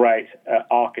be a great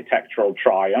architectural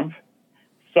triumph.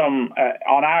 On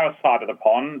our side of the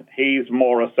pond, he's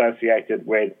more associated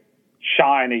with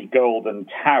shiny golden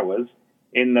towers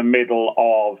in the middle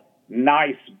of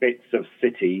nice bits of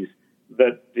cities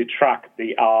that detract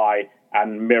the eye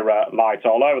and mirror light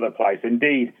all over the place.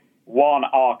 Indeed, one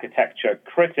architecture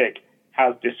critic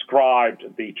has described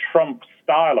the Trump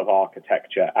style of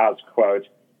architecture as, quote,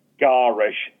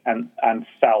 garish and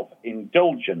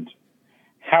self-indulgent.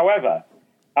 However,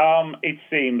 it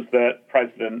seems that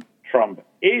President Trump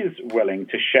is willing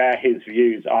to share his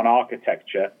views on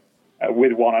architecture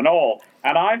with one and all.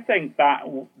 And I think that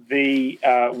the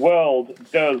world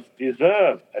does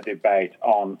deserve a debate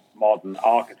on modern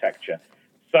architecture.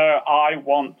 So I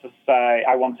want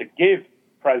to give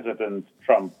President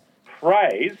Trump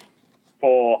praise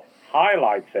for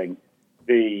highlighting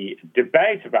the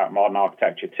debate about modern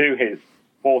architecture to his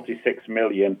 46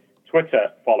 million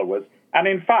Twitter followers. And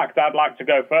in fact, I'd like to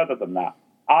go further than that.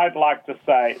 I'd like to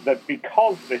say that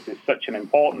because this is such an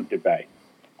important debate,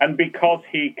 and because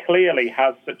he clearly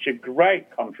has such a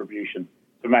great contribution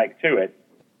to make to it,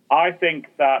 I think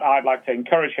that I'd like to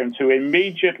encourage him to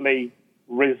immediately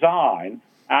resign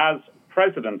as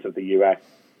president of the US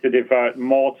to devote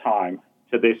more time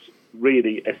to this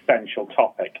really essential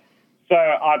topic. So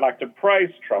I'd like to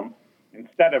praise Trump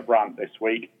instead of rant this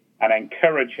week and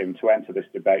encourage him to enter this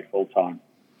debate full time.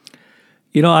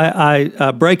 You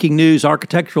know, breaking news,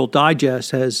 Architectural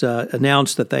Digest has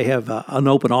announced that they have an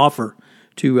open offer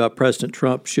to President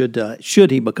Trump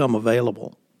should he become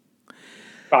available.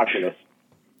 Fabulous.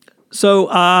 So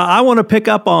I want to pick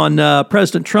up on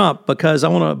President Trump because I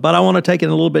want to take it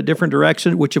in a little bit different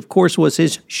direction, which of course was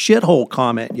his shithole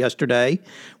comment yesterday,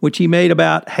 which he made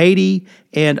about Haiti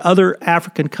and other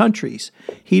African countries.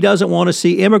 He doesn't want to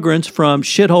see immigrants from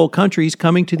shithole countries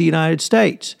coming to the United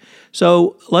States.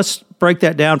 So let's break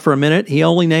that down for a minute. He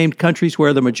only named countries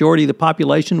where the majority of the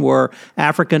population were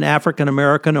African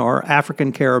American, or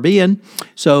African Caribbean.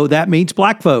 So that means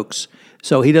black folks.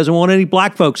 So he doesn't want any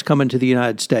black folks coming to the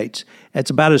United States.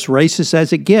 It's about as racist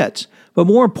as it gets. But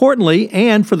more importantly,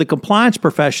 and for the compliance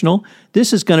professional,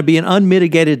 this is going to be an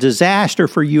unmitigated disaster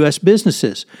for U.S.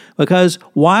 businesses. Because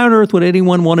why on earth would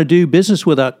anyone want to do business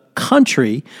with a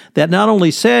country that not only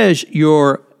says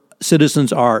your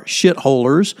citizens are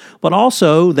shitholers, but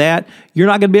also that you're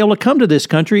not going to be able to come to this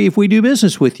country if we do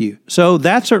business with you? So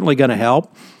that's certainly going to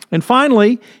help. And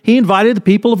finally, he invited the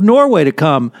people of Norway to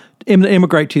come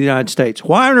immigrate to the United States.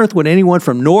 Why on earth would anyone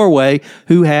from Norway,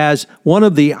 who has one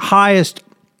of the highest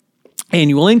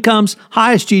annual incomes,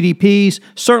 highest GDPs,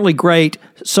 certainly great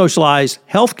socialized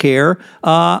health care,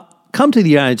 come to the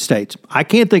United States? I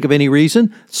can't think of any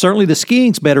reason. Certainly the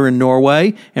skiing's better in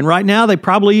Norway, and right now they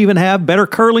probably even have better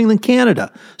curling than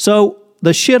Canada. So the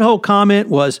shithole comment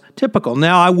was typical.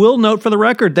 Now, I will note for the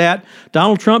record that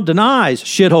Donald Trump denies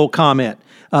shithole comment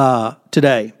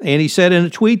today. And he said in a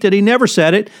tweet that he never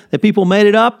said it, that people made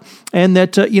it up, and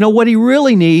that, what he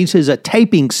really needs is a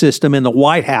taping system in the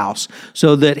White House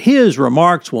so that his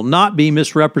remarks will not be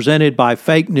misrepresented by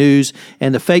fake news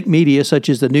and the fake media such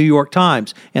as the New York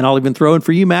Times. And I'll even throw in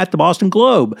for you, Matt, the Boston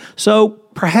Globe. So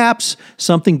perhaps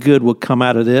something good will come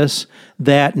out of this,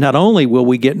 that not only will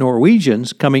we get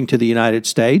Norwegians coming to the United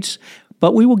States,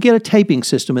 but we will get a taping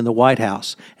system in the White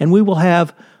House, and we will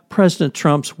have President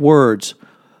Trump's words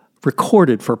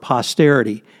recorded for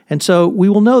posterity. And so we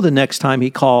will know the next time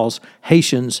he calls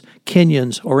Haitians,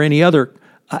 Kenyans, or any other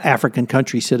African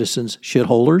country citizens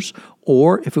shitholders,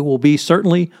 or if it will be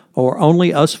certainly or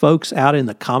only us folks out in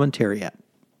the commentariat.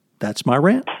 That's my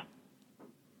rant.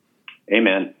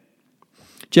 Amen.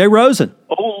 Jay Rosen.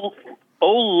 Oh,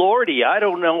 Lordy, I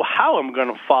don't know how I'm going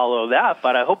to follow that,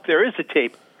 but I hope there is a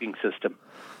taping system.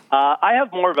 I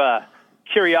have more of a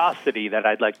curiosity that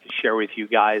I'd like to share with you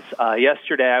guys.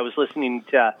 Yesterday, I was listening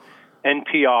to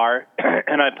NPR,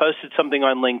 and I posted something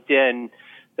on LinkedIn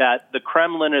that the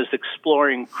Kremlin is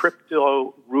exploring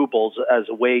crypto rubles as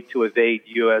a way to evade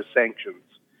U.S. sanctions.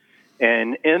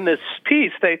 And in this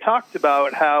piece, they talked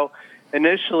about how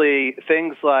initially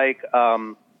things like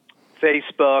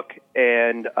Facebook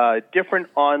and different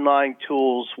online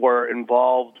tools were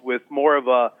involved with more of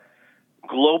a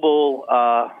global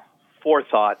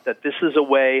forethought, that this is a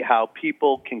way how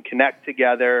people can connect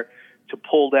together to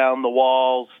pull down the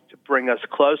walls, to bring us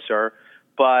closer.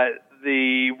 But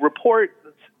the report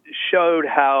showed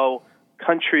how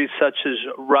countries such as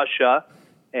Russia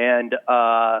and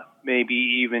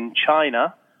maybe even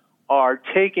China are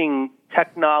taking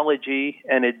technology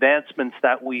and advancements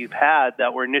that we've had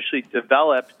that were initially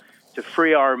developed to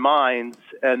free our minds,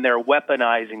 and they're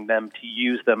weaponizing them to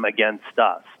use them against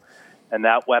us. And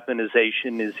that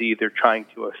weaponization is either trying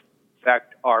to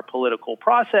affect our political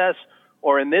process,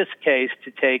 or in this case,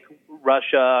 to take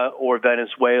Russia or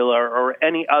Venezuela or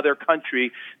any other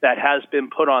country that has been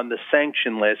put on the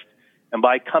sanction list. And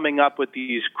by coming up with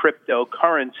these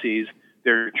cryptocurrencies,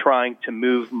 they're trying to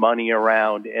move money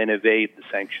around and evade the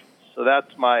sanctions. So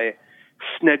that's my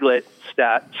sniglet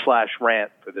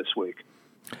stat/rant for this week.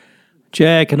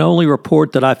 Jay, I can only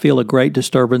report that I feel a great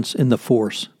disturbance in the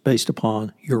force based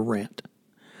upon your rant.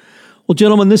 Well,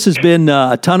 gentlemen, this has been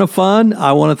a ton of fun.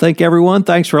 I want to thank everyone.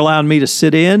 Thanks for allowing me to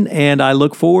sit in, and I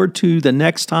look forward to the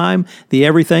next time the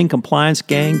Everything Compliance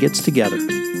Gang gets together.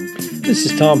 This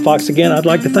is Tom Fox again. I'd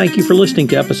like to thank you for listening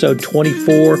to episode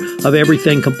 24 of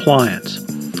Everything Compliance.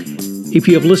 If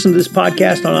you have listened to this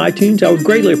podcast on iTunes, I would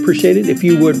greatly appreciate it if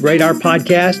you would rate our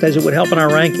podcast, as it would help in our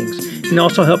rankings and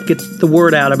also help get the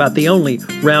word out about the only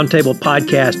roundtable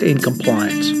podcast in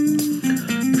compliance.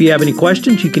 If you have any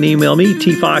questions, you can email me,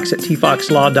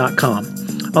 tfox@tfoxlaw.com.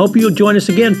 I hope you'll join us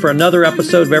again for another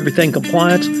episode of Everything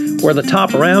Compliance, where the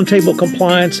top roundtable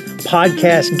compliance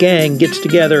podcast gang gets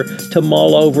together to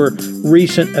mull over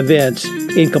recent events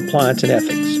in compliance and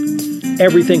ethics.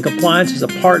 Everything Compliance is a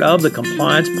part of the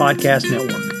Compliance Podcast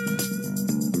Network.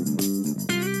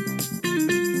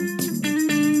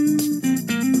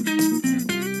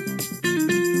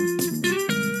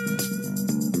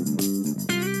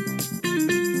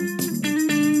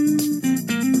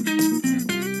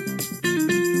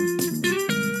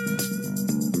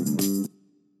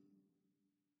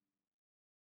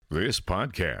 This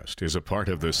podcast is a part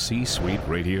of the C-Suite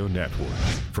Radio Network.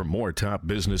 For more top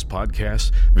business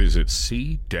podcasts, visit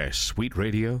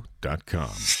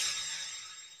c-suiteradio.com.